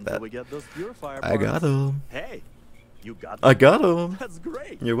hair like that. I got him. Hey, you got I got him. That's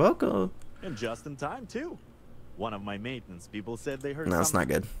great. You're welcome. And just in time too. One of my maintenance people said they heard. No, that's not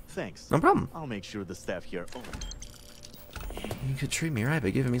good. Thanks. No problem. I'll make sure the staff here. Oh. You could treat me right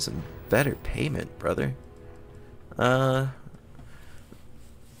by giving me some better payment, brother. Right.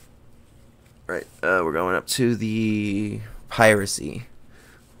 We're going up to the piracy.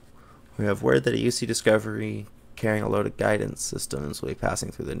 We have word that a UC Discovery carrying a load of guidance systems will be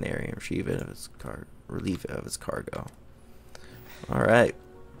passing through the area and relieve it of its cargo. All right.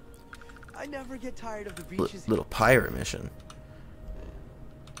 I never get tired of the beaches. Little pirate mission.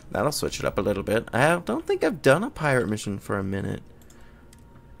 That'll switch it up a little bit. I don't think I've done a pirate mission for a minute.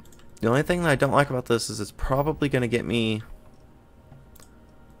 The only thing that I don't like about this is it's probably going to get me...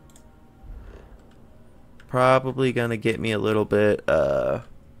 a little bit, I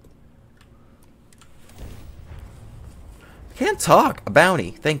can't talk. A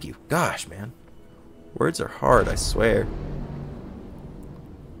bounty. Thank you. Gosh, man. Words are hard, I swear.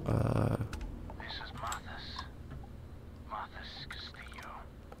 This is Marthas. Marthas Castillo.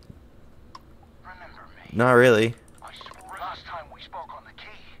 Remember me? Not really. I swore last time we spoke on the quay.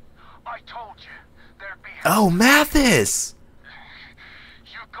 I told you there'd be... Oh, Mathis!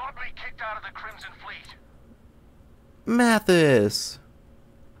 You got me kicked out of the Crimson Fleet. Mathis!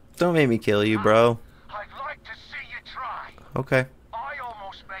 Don't make me kill you, bro. I'd like to see you try. Okay. I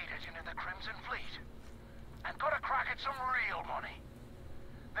almost made it into the Crimson Fleet and got a crack at some real money.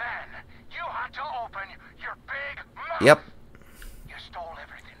 Then you had to open your big mouth. Yep. You stole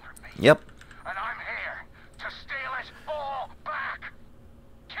everything from me. Yep. And I'm here to steal it all back.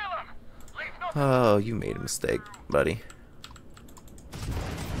 Kill him. Leave nothing. Oh, you made a mistake, buddy.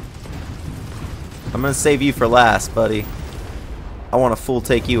 I'm gonna save you for last, buddy. I want to full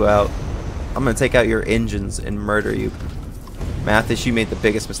take you out. I'm gonna take out your engines and murder you. Mathis, you made the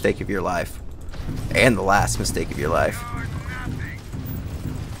biggest mistake of your life. And the last mistake of your life.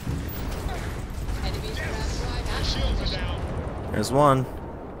 There's one.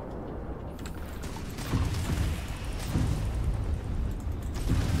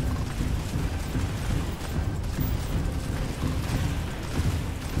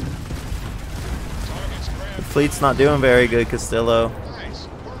 The fleet's not doing very good, Castillo.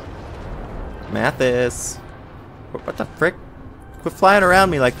 Mathis. What the frick? Quit flying around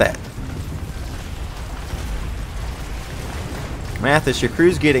me like that. Mathis, your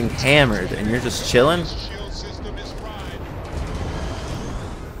crew's getting hammered and you're just chilling?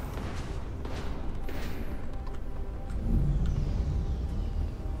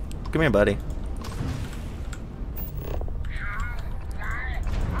 Come here, buddy.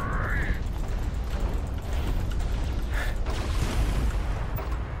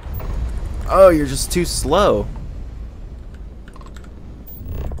 Oh, you're just too slow.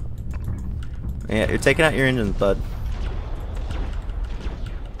 Yeah, you're taking out your engines, bud.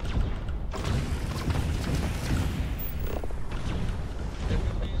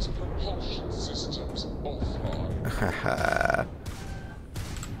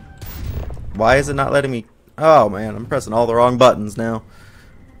 Why is it not letting me... Oh man, I'm pressing all the wrong buttons now.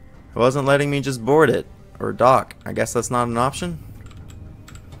 It wasn't letting me just board it or dock. I guess that's not an option.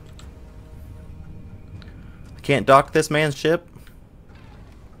 I can't dock this man's ship.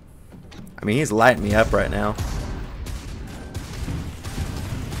 I mean, he's lighting me up right now.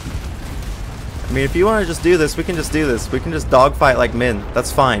 I mean, if you want to just do this, we can just do this. We can just dogfight like men.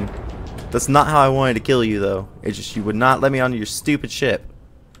 That's fine. That's not how I wanted to kill you, though. It's just you would not let me onto your stupid ship.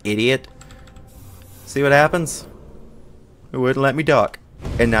 Idiot. See what happens? It wouldn't let me dock.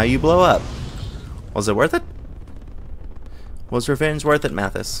 And now you blow up. Was it worth it? Was revenge worth it,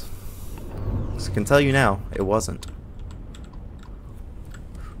 Mathis? 'Cause I can tell you now, it wasn't.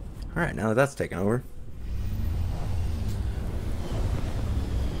 Alright, now that that's taken over.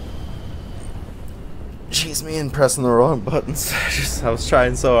 Jeez, me and pressing the wrong buttons. I was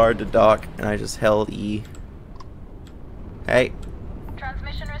trying so hard to dock, and I just held E. Hey.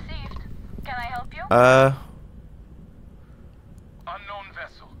 Transmission received. Can I help you? Unknown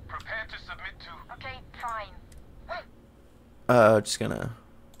vessel. Prepare to submit to... Okay, fine. Just gonna...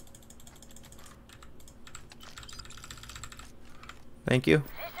 Thank you.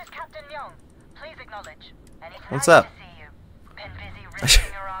 This is Captain Young. Please acknowledge. And it's What's nice up? to see you. Been busy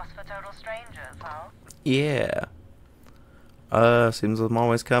risking your ass for total strangers, huh? Yeah. Seems I'm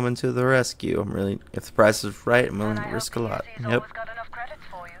always coming to the rescue. I'm really, if the price is right, I'm willing to risk a lot. Yep. Got enough credits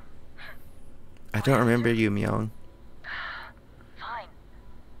for you. I don't remember you, Myung.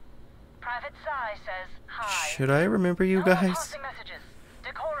 Should I remember you guys?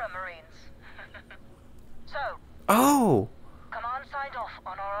 Decorum, Marines. So, Oh! command signed off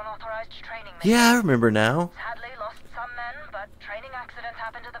on our unauthorized training mission. Yeah, I remember now. Sadly lost some men, but training accidents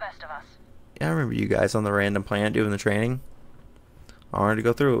happen to the best of us. Yeah, I remember you guys on the random planet doing the training. I wanted to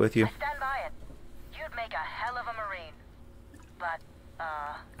go through it with you. I stand by it. You'd make a hell of a Marine. But,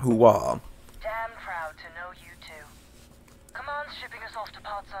 Hoo-wah. damn proud to know you two. Command's shipping us off to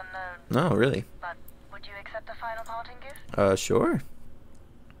parts unknown. Oh, really? But would you accept a final parting gift? Sure.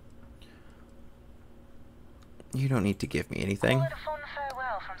 You don't need to give me anything. Call it a fond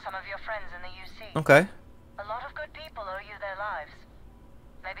farewell from some of your friends in the UC. Okay. A lot of good people owe you their lives.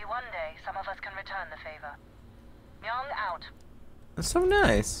 Maybe one day some of us can return the favor. Young out. That's so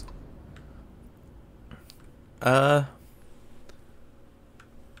nice.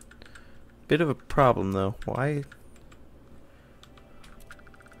 Bit of a problem though. Why?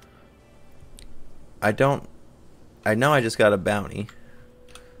 I know I just got a bounty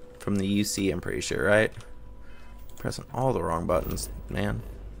from the UC, I'm pretty sure, right? Pressing all the wrong buttons, man.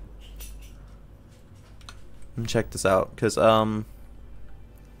 Let me check this out, cause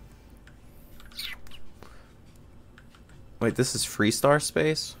wait, this is Freestar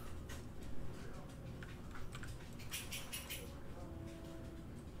space?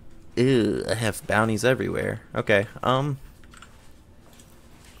 Ew, I have bounties everywhere. Okay, I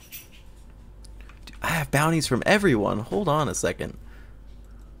have bounties from everyone. Hold on a second.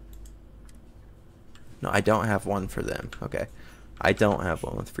 No, I don't have one for them. Okay. I don't have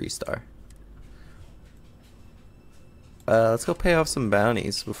one with Freestar. Let's go pay off some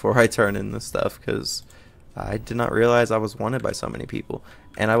bounties before I turn in this stuff, because I did not realize I was wanted by so many people.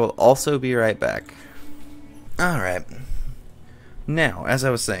 And I will also be right back. Alright. Now, as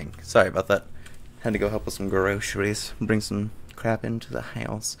I was saying, sorry about that. Had to go help with some groceries. Bring some crap into the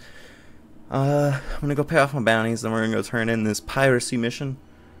house. I'm gonna go pay off my bounties, then we're gonna go turn in this piracy mission.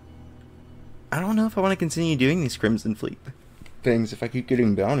 I don't know if I want to continue doing these Crimson Fleet things if I keep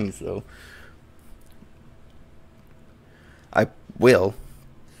getting bounties, though. I will.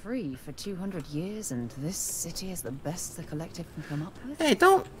 Free for 200 years, and this city is the best the Collective can come up with? Hey,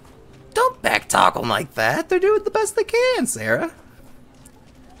 don't backtalk them like that. They're doing the best they can, Sarah.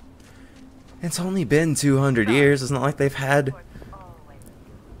 It's only been 200 years. It's not like they've had...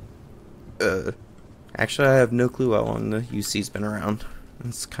 Actually, I have no clue how long the UC's been around.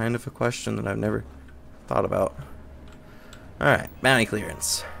 It's kind of a question that I've never thought about. Alright, bounty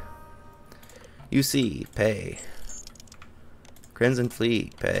clearance. UC, pay. Crimson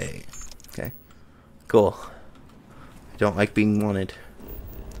Fleet, pay. Okay. Cool. I don't like being wanted.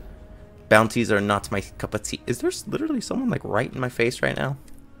 Bounties are not my cup of tea. Is there literally someone like right in my face right now?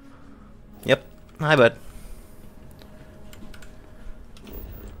 Yep. Hi, bud.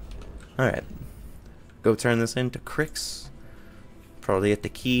 Alright. Go turn this into Crix. Probably at the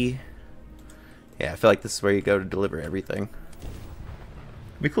key. Yeah, I feel like this is where you go to deliver everything.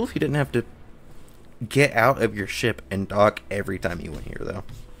 It'd be cool if you didn't have to get out of your ship and dock every time you went here, though.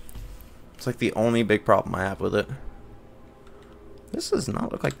 It's like the only big problem I have with it. This does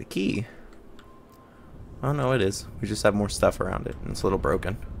not look like the key. Oh no, it is. We just have more stuff around it, and it's a little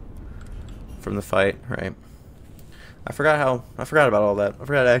broken from the fight, right? I forgot about all that. I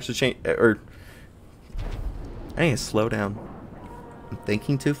forgot to actually change, or I need to slow down. I'm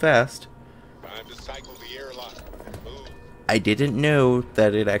thinking too fast. Time to cycle the airlock and move. I didn't know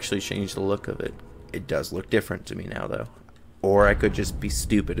that it actually changed the look of it. It does look different to me now, though. Or I could just be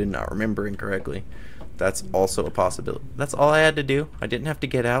stupid and not remembering correctly. That's also a possibility. That's all I had to do. I didn't have to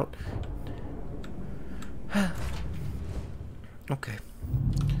get out. Okay.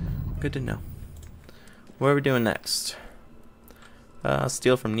 Good to know. What are we doing next?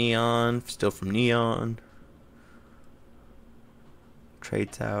 Steal from Neon. Steal from Neon.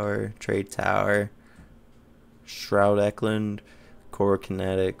 Trade Tower. Trade Tower. Shroud Eklund. Core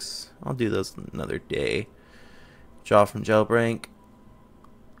Kinetics. I'll do those another day. Draw from Jailbreak.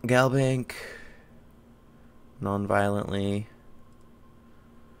 Galbank. Non-violently.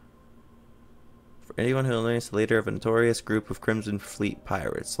 For anyone who eliminates the leader of a notorious group of Crimson Fleet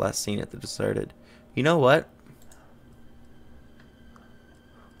pirates, last seen at the deserted. You know what?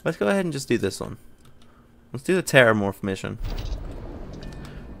 Let's go ahead and just do this one. Let's do the Terramorph mission.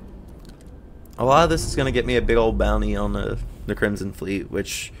 A lot of this is going to get me a big old bounty on the Crimson Fleet,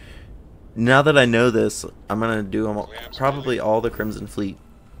 which, now that I know this, I'm going to do probably all the Crimson Fleet,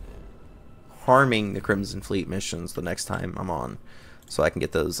 harming the Crimson Fleet missions the next time I'm on, so I can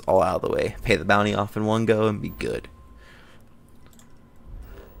get those all out of the way. Pay the bounty off in one go and be good.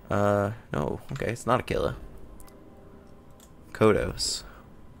 No, okay, it's not Aquila. Kodos.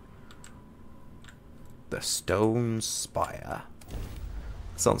 The Stone Spire.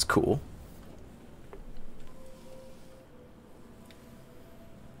 Sounds cool.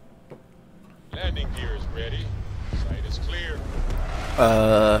 Landing gear is ready. Sight is clear.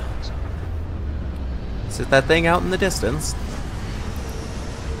 Is it that thing out in the distance?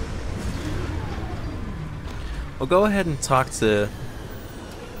 We'll go ahead and talk to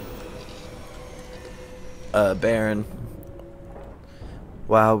Baron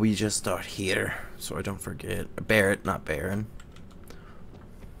while we just start here, so I don't forget. Barrett, not Baron.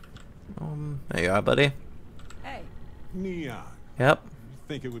 There you are, buddy. Hey. Neon. Yep. You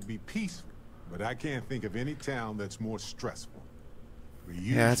think it would be peaceful, but I can't think of any town that's more stressful.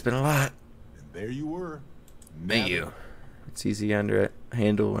 Yeah, it's been a lot. And there you were. Thank you. It's easy under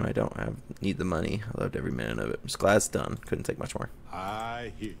handle when I don't need the money. I loved every minute of it. I'm just glad it's done. Couldn't take much more.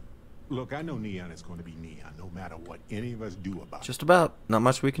 I hear you. Look, I know Neon is going to be Neon, no matter what any of us do about it. Just about. Not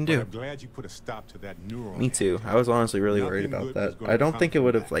much we can do. But I'm glad you put a stop to that neural. Me too. I was honestly really worried about that. I don't think it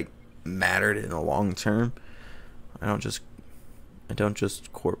would have like mattered in the long term. I don't just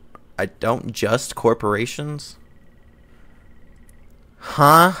corporations.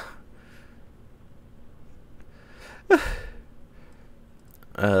 Huh?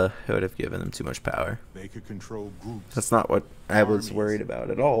 It would have given them too much power. They could control groups. That's not what I was worried about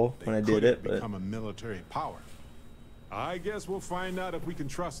at all when I did it, but become a military power. I guess we'll find out if we can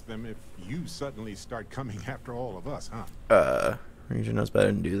trust them if you suddenly start coming after all of us, huh? Region knows better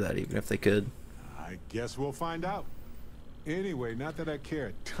than do that, even if they could. I guess we'll find out. Anyway, not that I care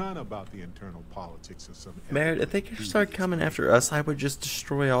a ton about the internal politics of some. Barrett, if they could start coming after us, I would just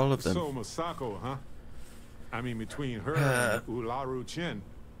destroy all of them. So Masako, huh? I mean, between her and Ularu Chen,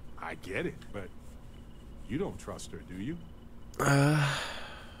 I get it, but you don't trust her, do you? I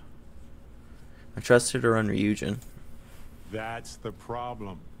trust her to run Ryujin. That's the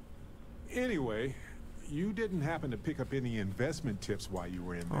problem. Anyway, you didn't happen to pick up any investment tips while you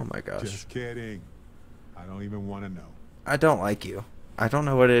were in there. Oh my gosh. Just kidding. I don't even want to know. I don't like you. I don't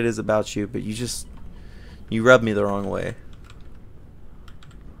know what it is about you, but you rub me the wrong way.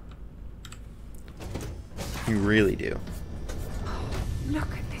 You really do. Look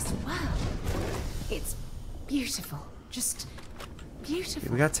at this world. It's beautiful. Just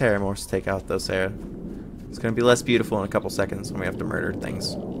beautiful. We got Terramorphs to take out though, Sarah. It's gonna be less beautiful in a couple seconds when we have to murder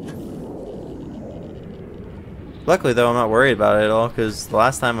things. Luckily though, I'm not worried about it at all, because the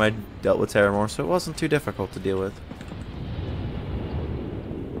last time I dealt with Terramorphs, it wasn't too difficult to deal with.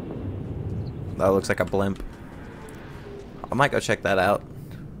 That looks like a blimp. I might go check that out.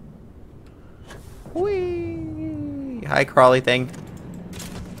 Whee! Hi, crawly thing.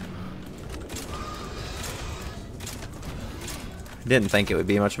 Didn't think it would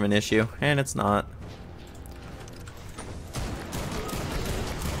be much of an issue, and it's not.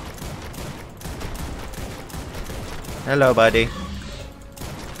 Hello, buddy.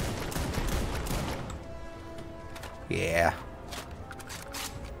 Yeah.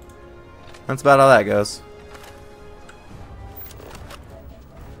 That's about how that goes.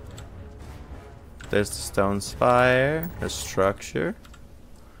 There's the stone spire, a structure,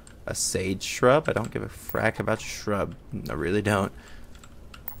 a sage shrub. I don't give a frack about shrub. I really don't.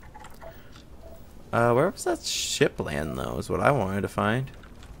 Where was that ship land though, is what I wanted to find.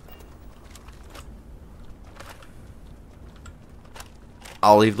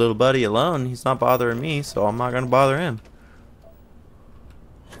 I'll leave little buddy alone. He's not bothering me, so I'm not gonna bother him.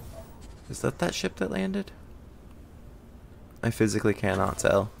 Is that ship that landed? I physically cannot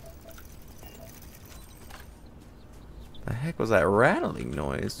tell. The heck was that rattling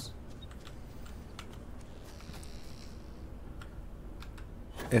noise?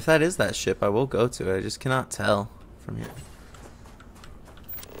 If that is that ship, I will go to it. I just cannot tell from here.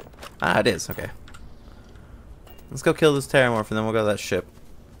 Ah, it is. Okay. Let's go kill this Terramorph and then we'll go to that ship.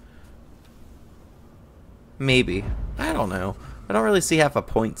 Maybe. I don't know. I don't really see half a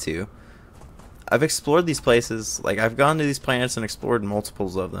point to. I've explored these places. Like, I've gone to these planets and explored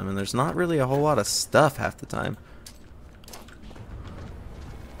multiples of them, and there's not really a whole lot of stuff half the time.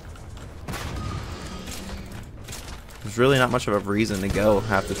 There's really not much of a reason to go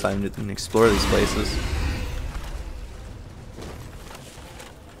half the time to explore these places.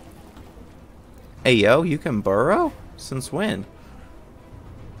 Hey yo, you can burrow? Since when?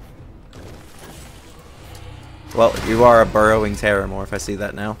 Well, you are a burrowing Terramorph, I see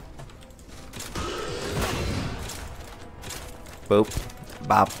that now. Boop.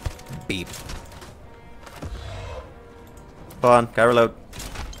 Bop. Beep. Hold on, gotta reload.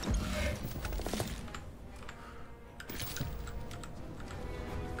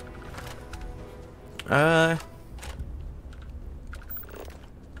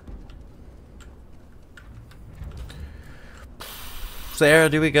 Sarah,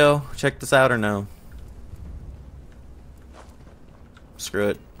 do we go check this out or no? Screw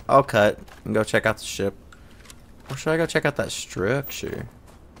it. I'll cut and go check out the ship. Or should I go check out that structure?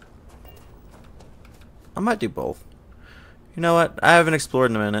 I might do both. You know what? I haven't explored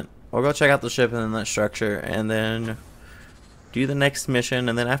in a minute. We'll go check out the ship and then that structure, and then do the next mission,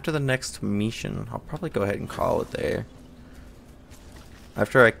 and then after the next mission, I'll probably go ahead and call it there.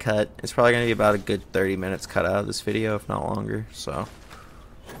 After I cut, it's probably going to be about a good 30 minutes cut out of this video, if not longer, so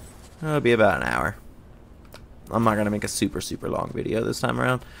it'll be about an hour. I'm not going to make a super long video this time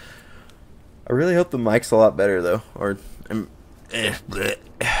around. I really hope the mic's a lot better, though, or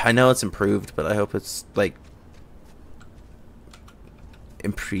I know it's improved, but I hope it's, like,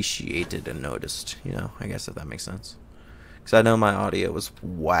 appreciated and noticed, you know, I guess, if that makes sense. Because I know my audio was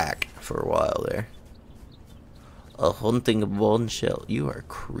whack for a while there. A hunting bombshell. You are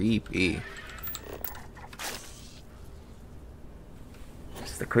creepy.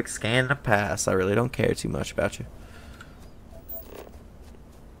 Just a quick scan and a pass. I really don't care too much about you.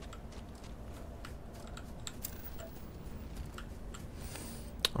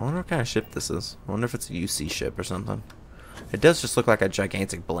 I wonder what kind of ship this is. I wonder if it's a UC ship or something. It does just look like a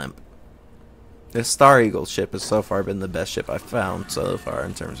gigantic blimp. This Star Eagle ship has so far been the best ship I've found so far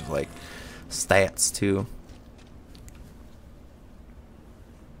in terms of, like, stats too.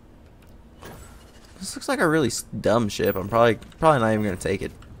 This looks like a really dumb ship. I'm probably not even gonna take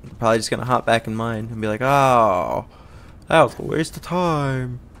it. I'm probably just gonna hop back in mine and be like, oh, that was a waste of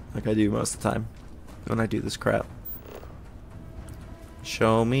time, like I do most of the time when I do this crap.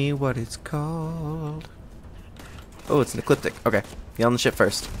 Show me what it's called. Oh, it's an ecliptic. Okay, get on the ship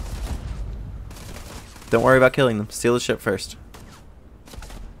first. Don't worry about killing them. Steal the ship first.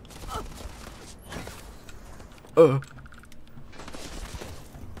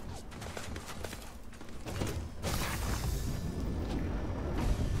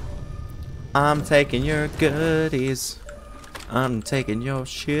 I'm taking your goodies. I'm taking your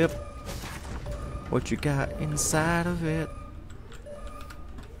ship. What you got inside of it?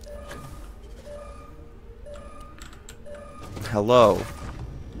 Hello.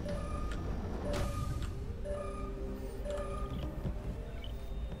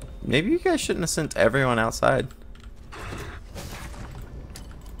 Maybe you guys shouldn't have sent everyone outside.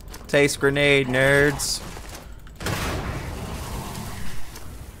 Taste grenade, nerds.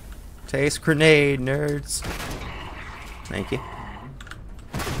 Taste grenade, nerds. Thank you.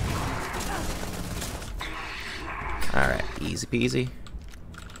 Alright, easy peasy.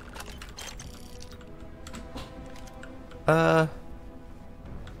 I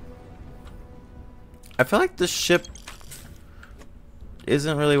feel like this ship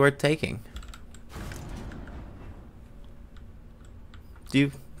isn't really worth taking.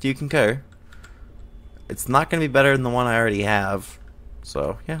 Do you concur? It's not gonna be better than the one I already have.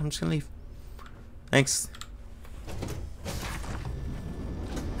 So yeah, I'm just gonna leave. Thanks.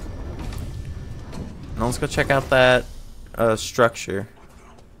 Now let's go check out that structure.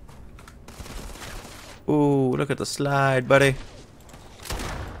 Ooh, look at the slide, buddy.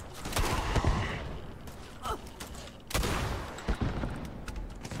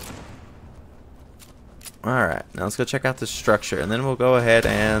 Alright, now let's go check out the structure, and then we'll go ahead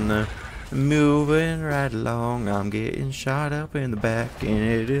and moving right along. I'm getting shot up in the back, and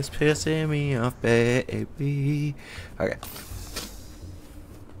it is pissing me off, baby. Okay.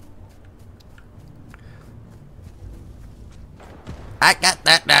 I got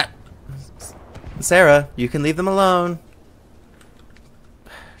that. Sarah, you can leave them alone.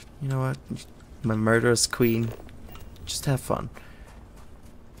 You know what? My murderous queen. Just have fun.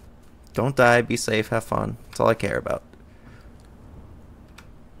 Don't die, be safe, have fun. That's all I care about.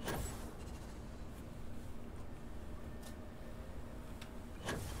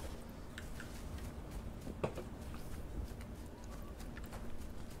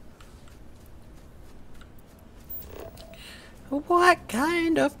 What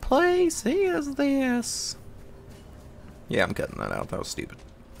kind of place is this? Yeah, I'm cutting that out. That was stupid.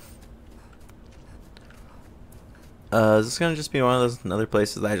 Is this gonna just be one of those other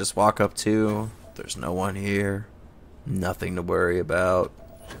places that I just walk up to? There's no one here. Nothing to worry about.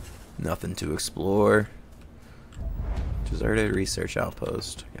 Nothing to explore. Deserted research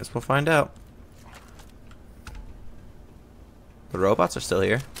outpost. Guess we'll find out. The robots are still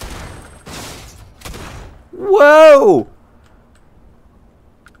here. Whoa!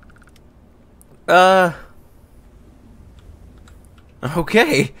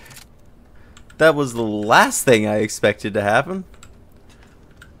 Okay. That was the last thing I expected to happen.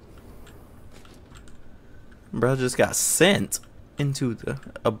 Bro just got sent into the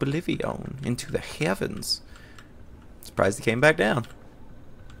oblivion, into the heavens. Surprised he came back down.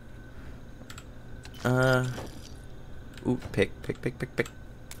 Ooh, pick.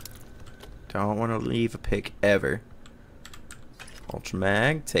 Don't want to leave a pick ever. Ultra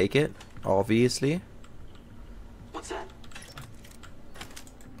mag, take it. Obviously. What's that?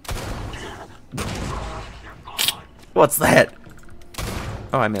 What's that?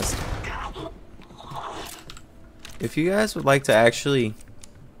 Oh, I missed. If you guys would like to actually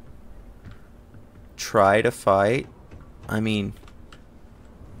try to fight, I mean,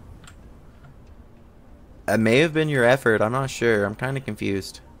 it may have been your effort. I'm not sure. I'm kind of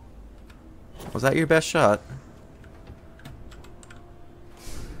confused. Was that your best shot?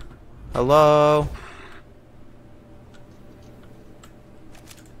 Hello?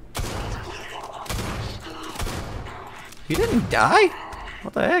 You didn't die?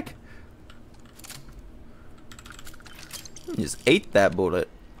 What the heck? You just ate that bullet.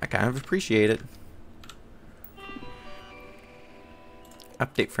 I kind of appreciate it.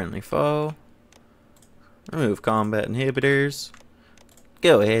 Update friendly foe. Remove combat inhibitors.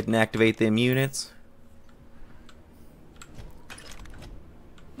 Go ahead and activate them units.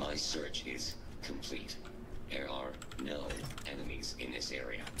 My search is complete. There are no enemies in this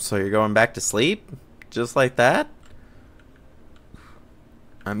area. So you're going back to sleep? Just like that?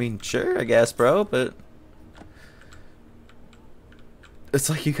 I mean, sure, I guess, bro, but it's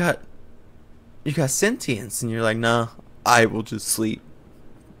like you got sentience and you're like, nah, I will just sleep.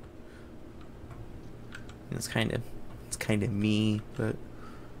 And it's kind of me, but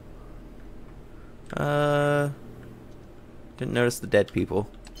didn't notice the dead people.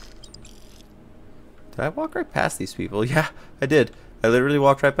 Did I walk right past these people? Yeah, I did. I literally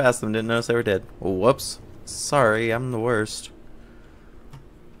walked right past them, didn't notice they were dead. Whoops. Sorry, I'm the worst.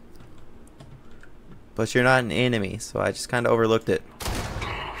 But you're not an enemy, so I just kind of overlooked it.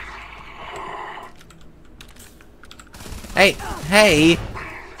 Hey! Hey!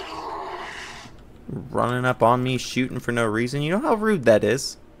 Running up on me, shooting for no reason. You know how rude that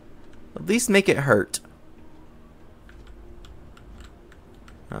is? At least make it hurt.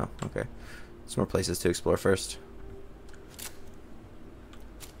 Oh, okay. There's more places to explore first.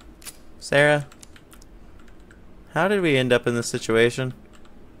 Sarah? How did we end up in this situation?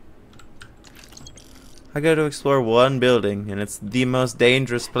 I go to explore one building, and it's the most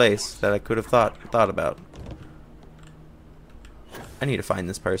dangerous place that I could have thought about. I need to find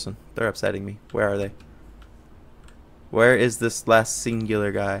this person. They're upsetting me. Where are they? Where is this last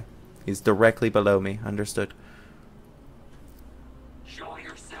singular guy? He's directly below me. Understood. Show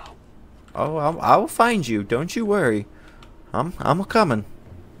yourself. Oh, I will find you. Don't you worry. I'm a coming.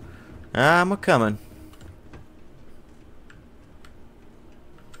 I'm a coming.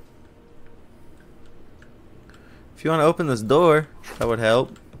 If you want to open this door, that would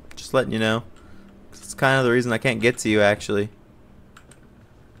help. Just letting you know. It's kind of the reason I can't get to you, actually.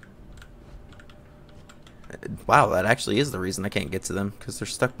 Wow, that actually is the reason I can't get to them. Because they're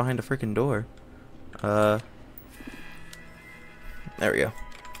stuck behind a freaking door. There we go.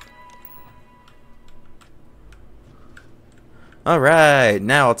 Alright,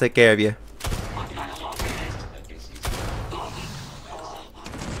 now I'll take care of you.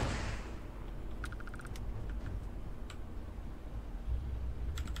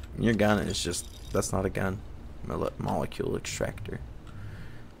 Your gun is just, that's not a gun. Molecule extractor.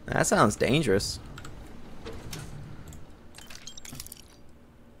 That sounds dangerous.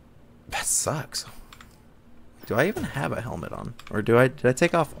 That sucks. Do I even have a helmet on? Or did I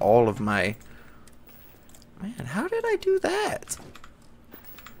take off all of my... Man, how did I do that?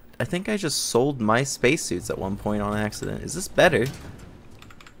 I think I just sold my spacesuits at one point on accident. Is this better?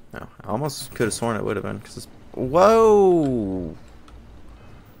 No, I almost could have sworn it would have been. Cause it's... Whoa!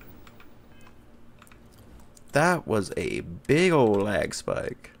 That was a big old lag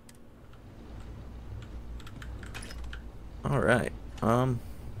spike. Alright,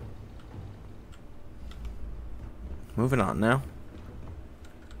 moving on now.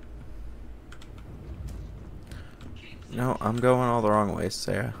 No, I'm going all the wrong ways,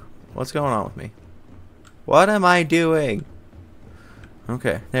 Sarah. What's going on with me? What am I doing?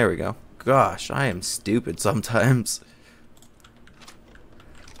 Okay, there we go. Gosh, I am stupid sometimes.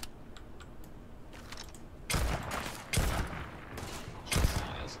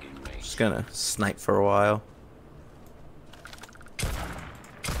 Just gonna snipe for a while.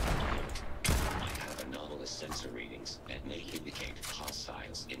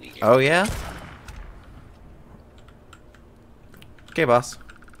 Oh yeah? Okay, boss.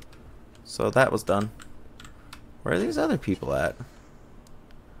 So that was done. Where are these other people at?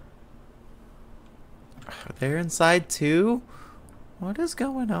 Are they inside too? What is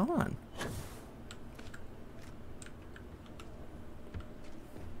going on?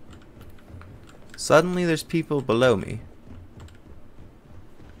 Suddenly there's people below me.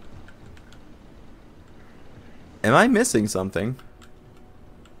 Am I missing something?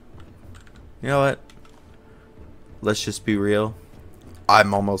 You know what? Let's just be real.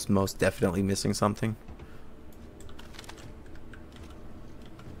 I'm almost most definitely missing something.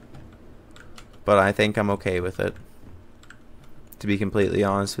 But I think I'm okay with it. To be completely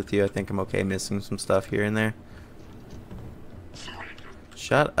honest with you, I think I'm okay missing some stuff here and there.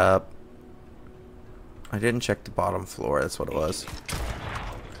 Shut up. I didn't check the bottom floor, that's what it was.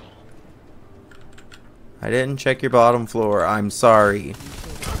 I didn't check your bottom floor, I'm sorry.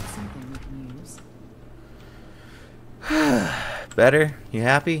 Better? You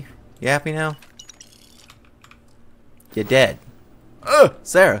happy? You happy now? You're dead. Ugh!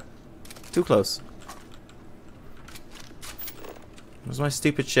 Sarah! Too close. Where's my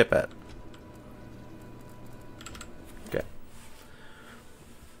stupid ship at? Okay.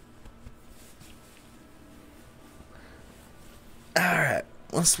 Alright.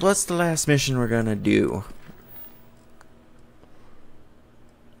 What's the last mission we're gonna do?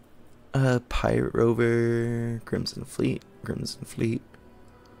 Pirate Rover, Crimson Fleet.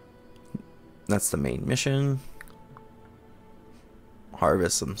 That's the main mission.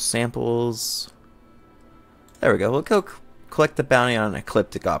 Harvest some samples. There we go. We'll go collect the bounty on an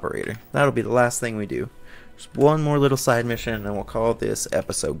ecliptic operator. That'll be the last thing we do. Just one more little side mission and we'll call this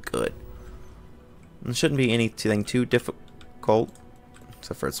episode good. It shouldn't be anything too difficult.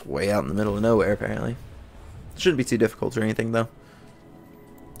 Except for it's way out in the middle of nowhere apparently. It shouldn't be too difficult or anything though.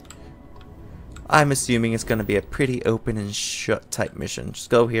 I'm assuming it's going to be a pretty open and shut type mission. Just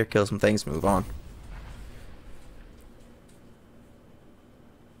go here, kill some things, move on.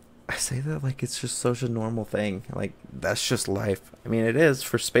 I say that like it's just such a normal thing. Like, that's just life. I mean, it is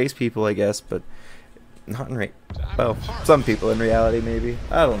for space people, I guess, but not in well, some people in reality, maybe.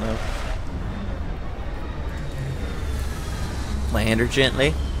 I don't know. Land her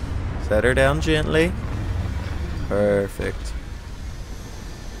gently. Set her down gently. Perfect.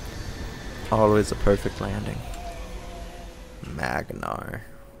 Always a perfect landing. Magnar.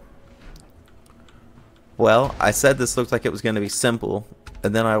 Well, I said this looked like it was going to be simple,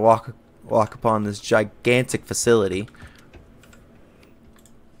 and then I walk upon this gigantic facility.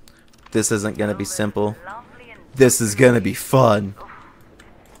 This isn't going to be simple. This is going to be fun.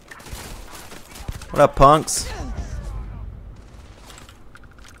 What up, punks?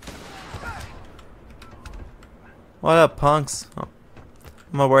 What up, punks? Oh,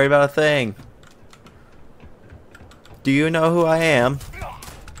 I'm not worried about a thing. Do you know who I am?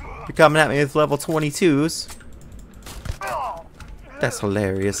 You're coming at me with level 22s. That's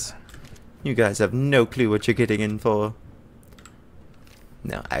hilarious. You guys have no clue what you're getting in for.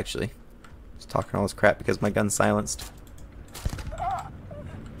 No, actually. I was talking all this crap because my gun's silenced.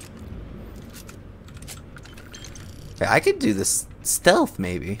 Okay, I could do this stealth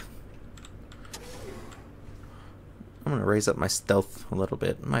maybe. I'm gonna raise up my stealth a little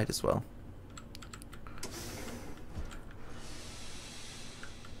bit. Might as well.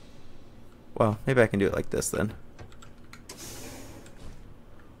 Well, maybe I can do it like this then.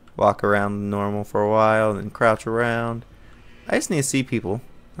 Walk around normal for a while, then crouch around. I just need to see people.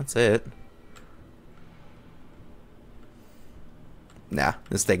 That's it. Nah,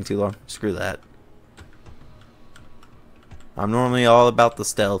 this is taking too long. Screw that. I'm normally all about the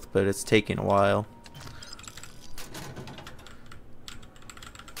stealth, but it's taking a while.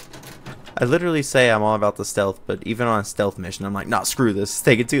 I literally say I'm all about the stealth, but even on a stealth mission, I'm like, nah, screw this. It's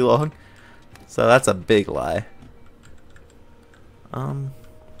taking too long. So that's a big lie. What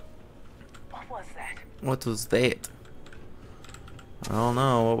was that? What was that? I don't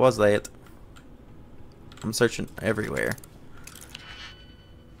know. What was that? I'm searching everywhere.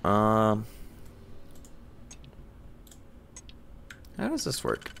 How does this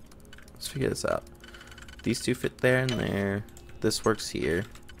work? Let's figure this out. These two fit there and there. This works here.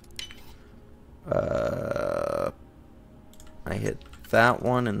 I hit that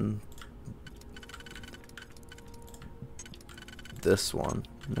one and this one.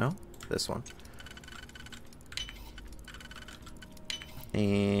 No? This one.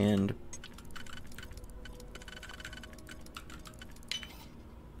 And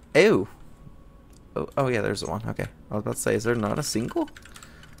ew. Oh yeah, there's the one. Okay. I was about to say, is there not a single?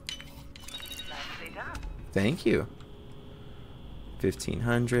 Thank you.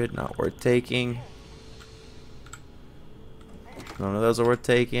 1500, not worth taking. None of those are worth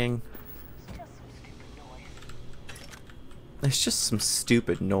taking. It's just some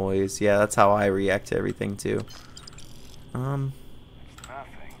stupid noise. Yeah, that's how I react to everything too.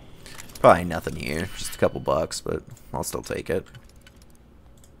 Probably nothing here. Just a couple bucks, but I'll still take it.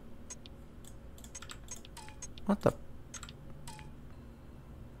 What the?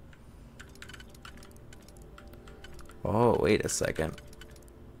 Oh, wait a second.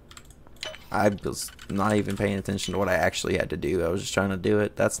 I was not even paying attention to what I actually had to do. I was just trying to do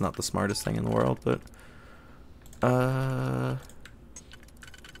it. That's not the smartest thing in the world, but...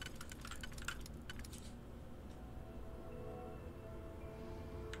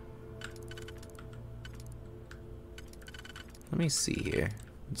 Let me see here.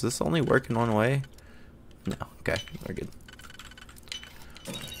 Does this only work in one way? No. Okay, we're good.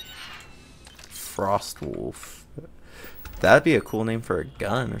 Frost Wolf. That'd be a cool name for a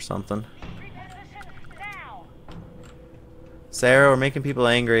gun or something. Sarah, we're making people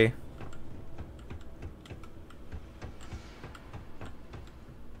angry.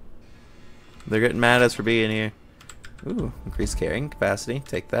 They're getting mad at us for being here. Ooh, increased carrying capacity.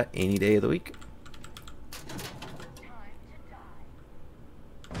 Take that any day of the week.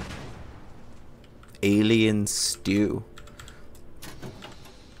 Alien stew.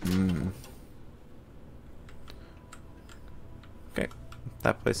 Okay,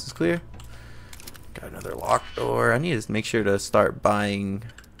 that place is clear. Got another locked door. I need to make sure to start buying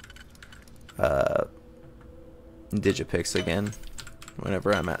Digipix again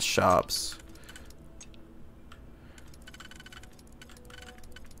whenever I'm at shops.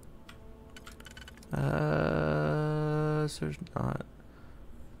 So there's not.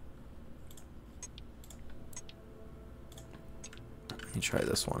 Let me try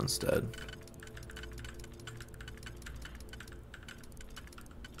this one instead.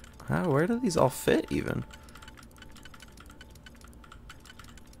 Where do these all fit even?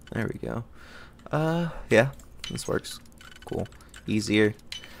 There we go. Yeah, this works. Cool. Easier.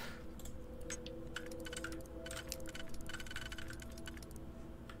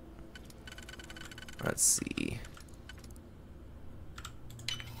 Let's see.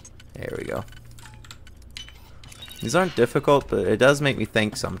 There we go. These aren't difficult, but it does make me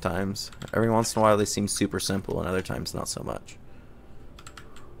think sometimes. Every once in a while they seem super simple, and other times not so much.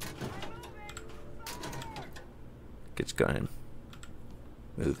 Get going.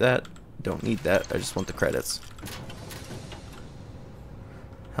 Move that. Don't need that. I just want the credits.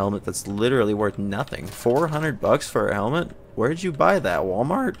 Helmet that's literally worth nothing. 400 bucks for a helmet? Where'd you buy that?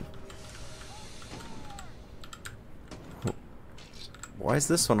 Walmart? Why is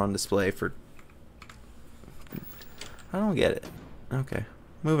this one on display for... I don't get it. Okay.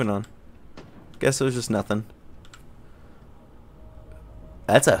 Moving on. Guess it was just nothing.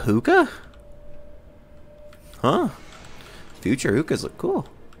 That's a hookah? Huh. Future hookahs look cool.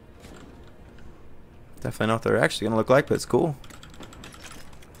 Definitely know what they're actually going to look like, but it's cool.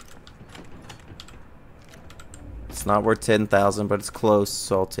 It's not worth 10,000, but it's close,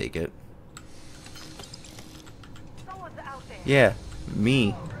 so I'll take it. Yeah,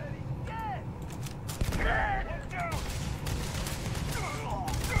 me.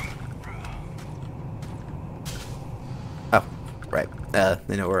 Oh, right.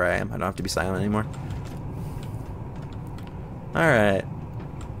 They know where I am. I don't have to be silent anymore. Alright.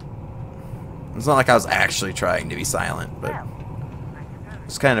 It's not like I was actually trying to be silent, but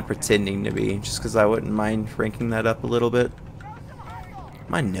just kind of pretending to be, just because I wouldn't mind ranking that up a little bit.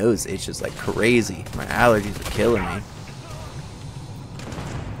 My nose itches like crazy. My allergies are killing me.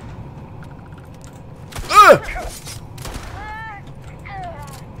 Ugh!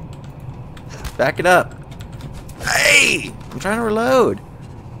 Back it up. Hey! I'm trying to reload.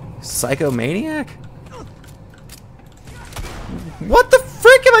 Psychomaniac? What the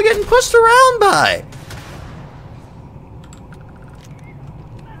frick am I getting pushed around by?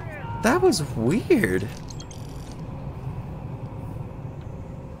 That was weird.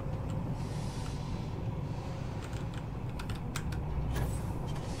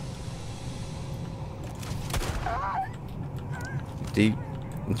 Do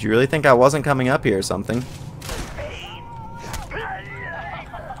you really think I wasn't coming up here or something?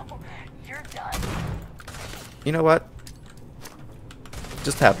 You know what?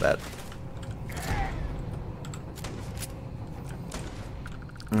 Just have that.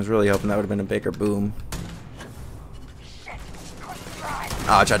 I was really hoping that would have been a bigger boom. Oh,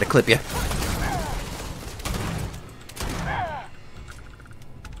 I tried to clip you.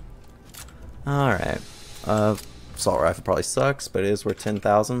 Alright. Assault rifle probably sucks, but it is worth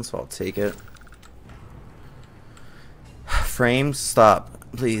 10,000, so I'll take it. Frames,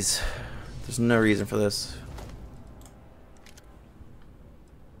 stop. Please. There's no reason for this.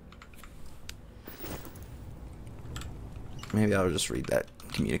 Maybe I'll just read that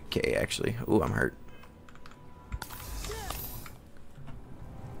communique, actually. Ooh, I'm hurt.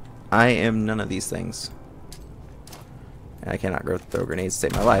 I am none of these things. I cannot throw grenades to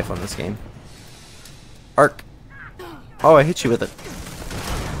save my life on this game. Arc. Oh, I hit you with it.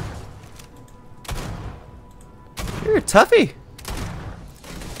 You're a toughie.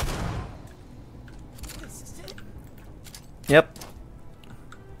 Yep.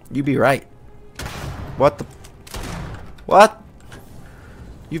 You be right. What the? What?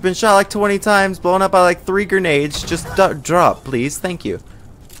 You've been shot like 20 times, blown up by like 3 grenades. Just drop, please. Thank you.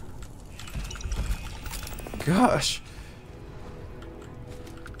 Gosh.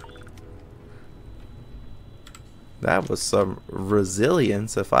 That was some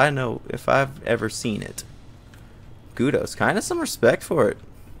resilience if I've ever seen it. Kudos. Kind of some respect for it.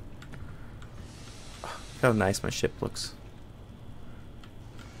 Look how nice my ship looks.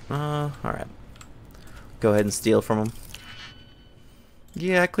 Alright. Go ahead and steal from him.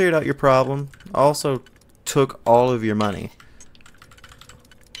 Yeah, I cleared out your problem. Also took all of your money.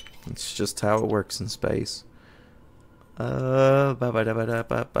 It's just how it works in space. That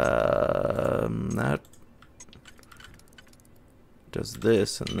does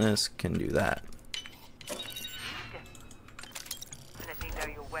this, and this can do that.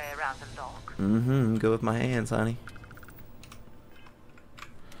 Mm-hmm. Go with my hands, honey.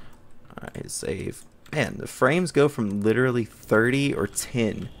 Alright, save. Man, the frames go from literally 30 or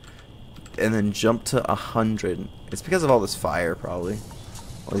 10 and then jump to 100. It's because of all this fire, probably.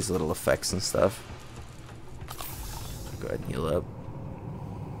 All these little effects and stuff. Go ahead and heal up.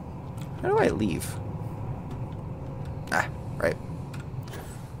 How do I leave? Ah, right.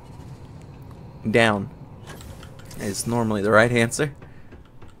 Down is normally the right answer.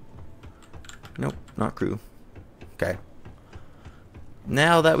 Nope, not crew. Okay.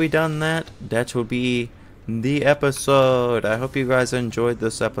 Now that we've done that, that will be the episode. I hope you guys enjoyed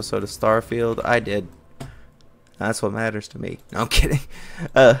this episode of Starfield. I did. That's what matters to me. No, I'm kidding.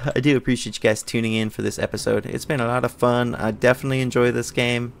 I do appreciate you guys tuning in for this episode. It's been a lot of fun. I definitely enjoy this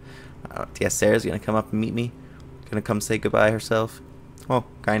game. Yes, Sarah's going to come up and meet me. Going to come say goodbye herself. Well,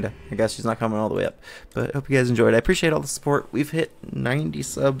 kinda. I guess she's not coming all the way up. But I hope you guys enjoyed. I appreciate all the support. We've hit 90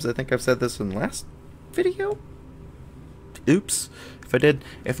 subs. I think I've said this in the last video. Oops. If I did.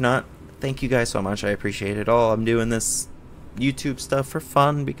 If not, thank you guys so much. I appreciate it all. I'm doing this YouTube stuff for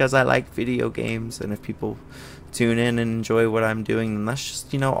fun because I like video games. And if people tune in and enjoy what I'm doing, then that's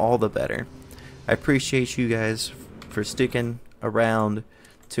just, all the better. I appreciate you guys for sticking around,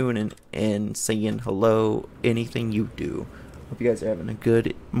 tuning in, saying hello, anything you do. Hope you guys are having a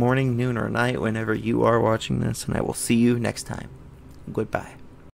good morning, noon, or night whenever you are watching this, and I will see you next time. Goodbye.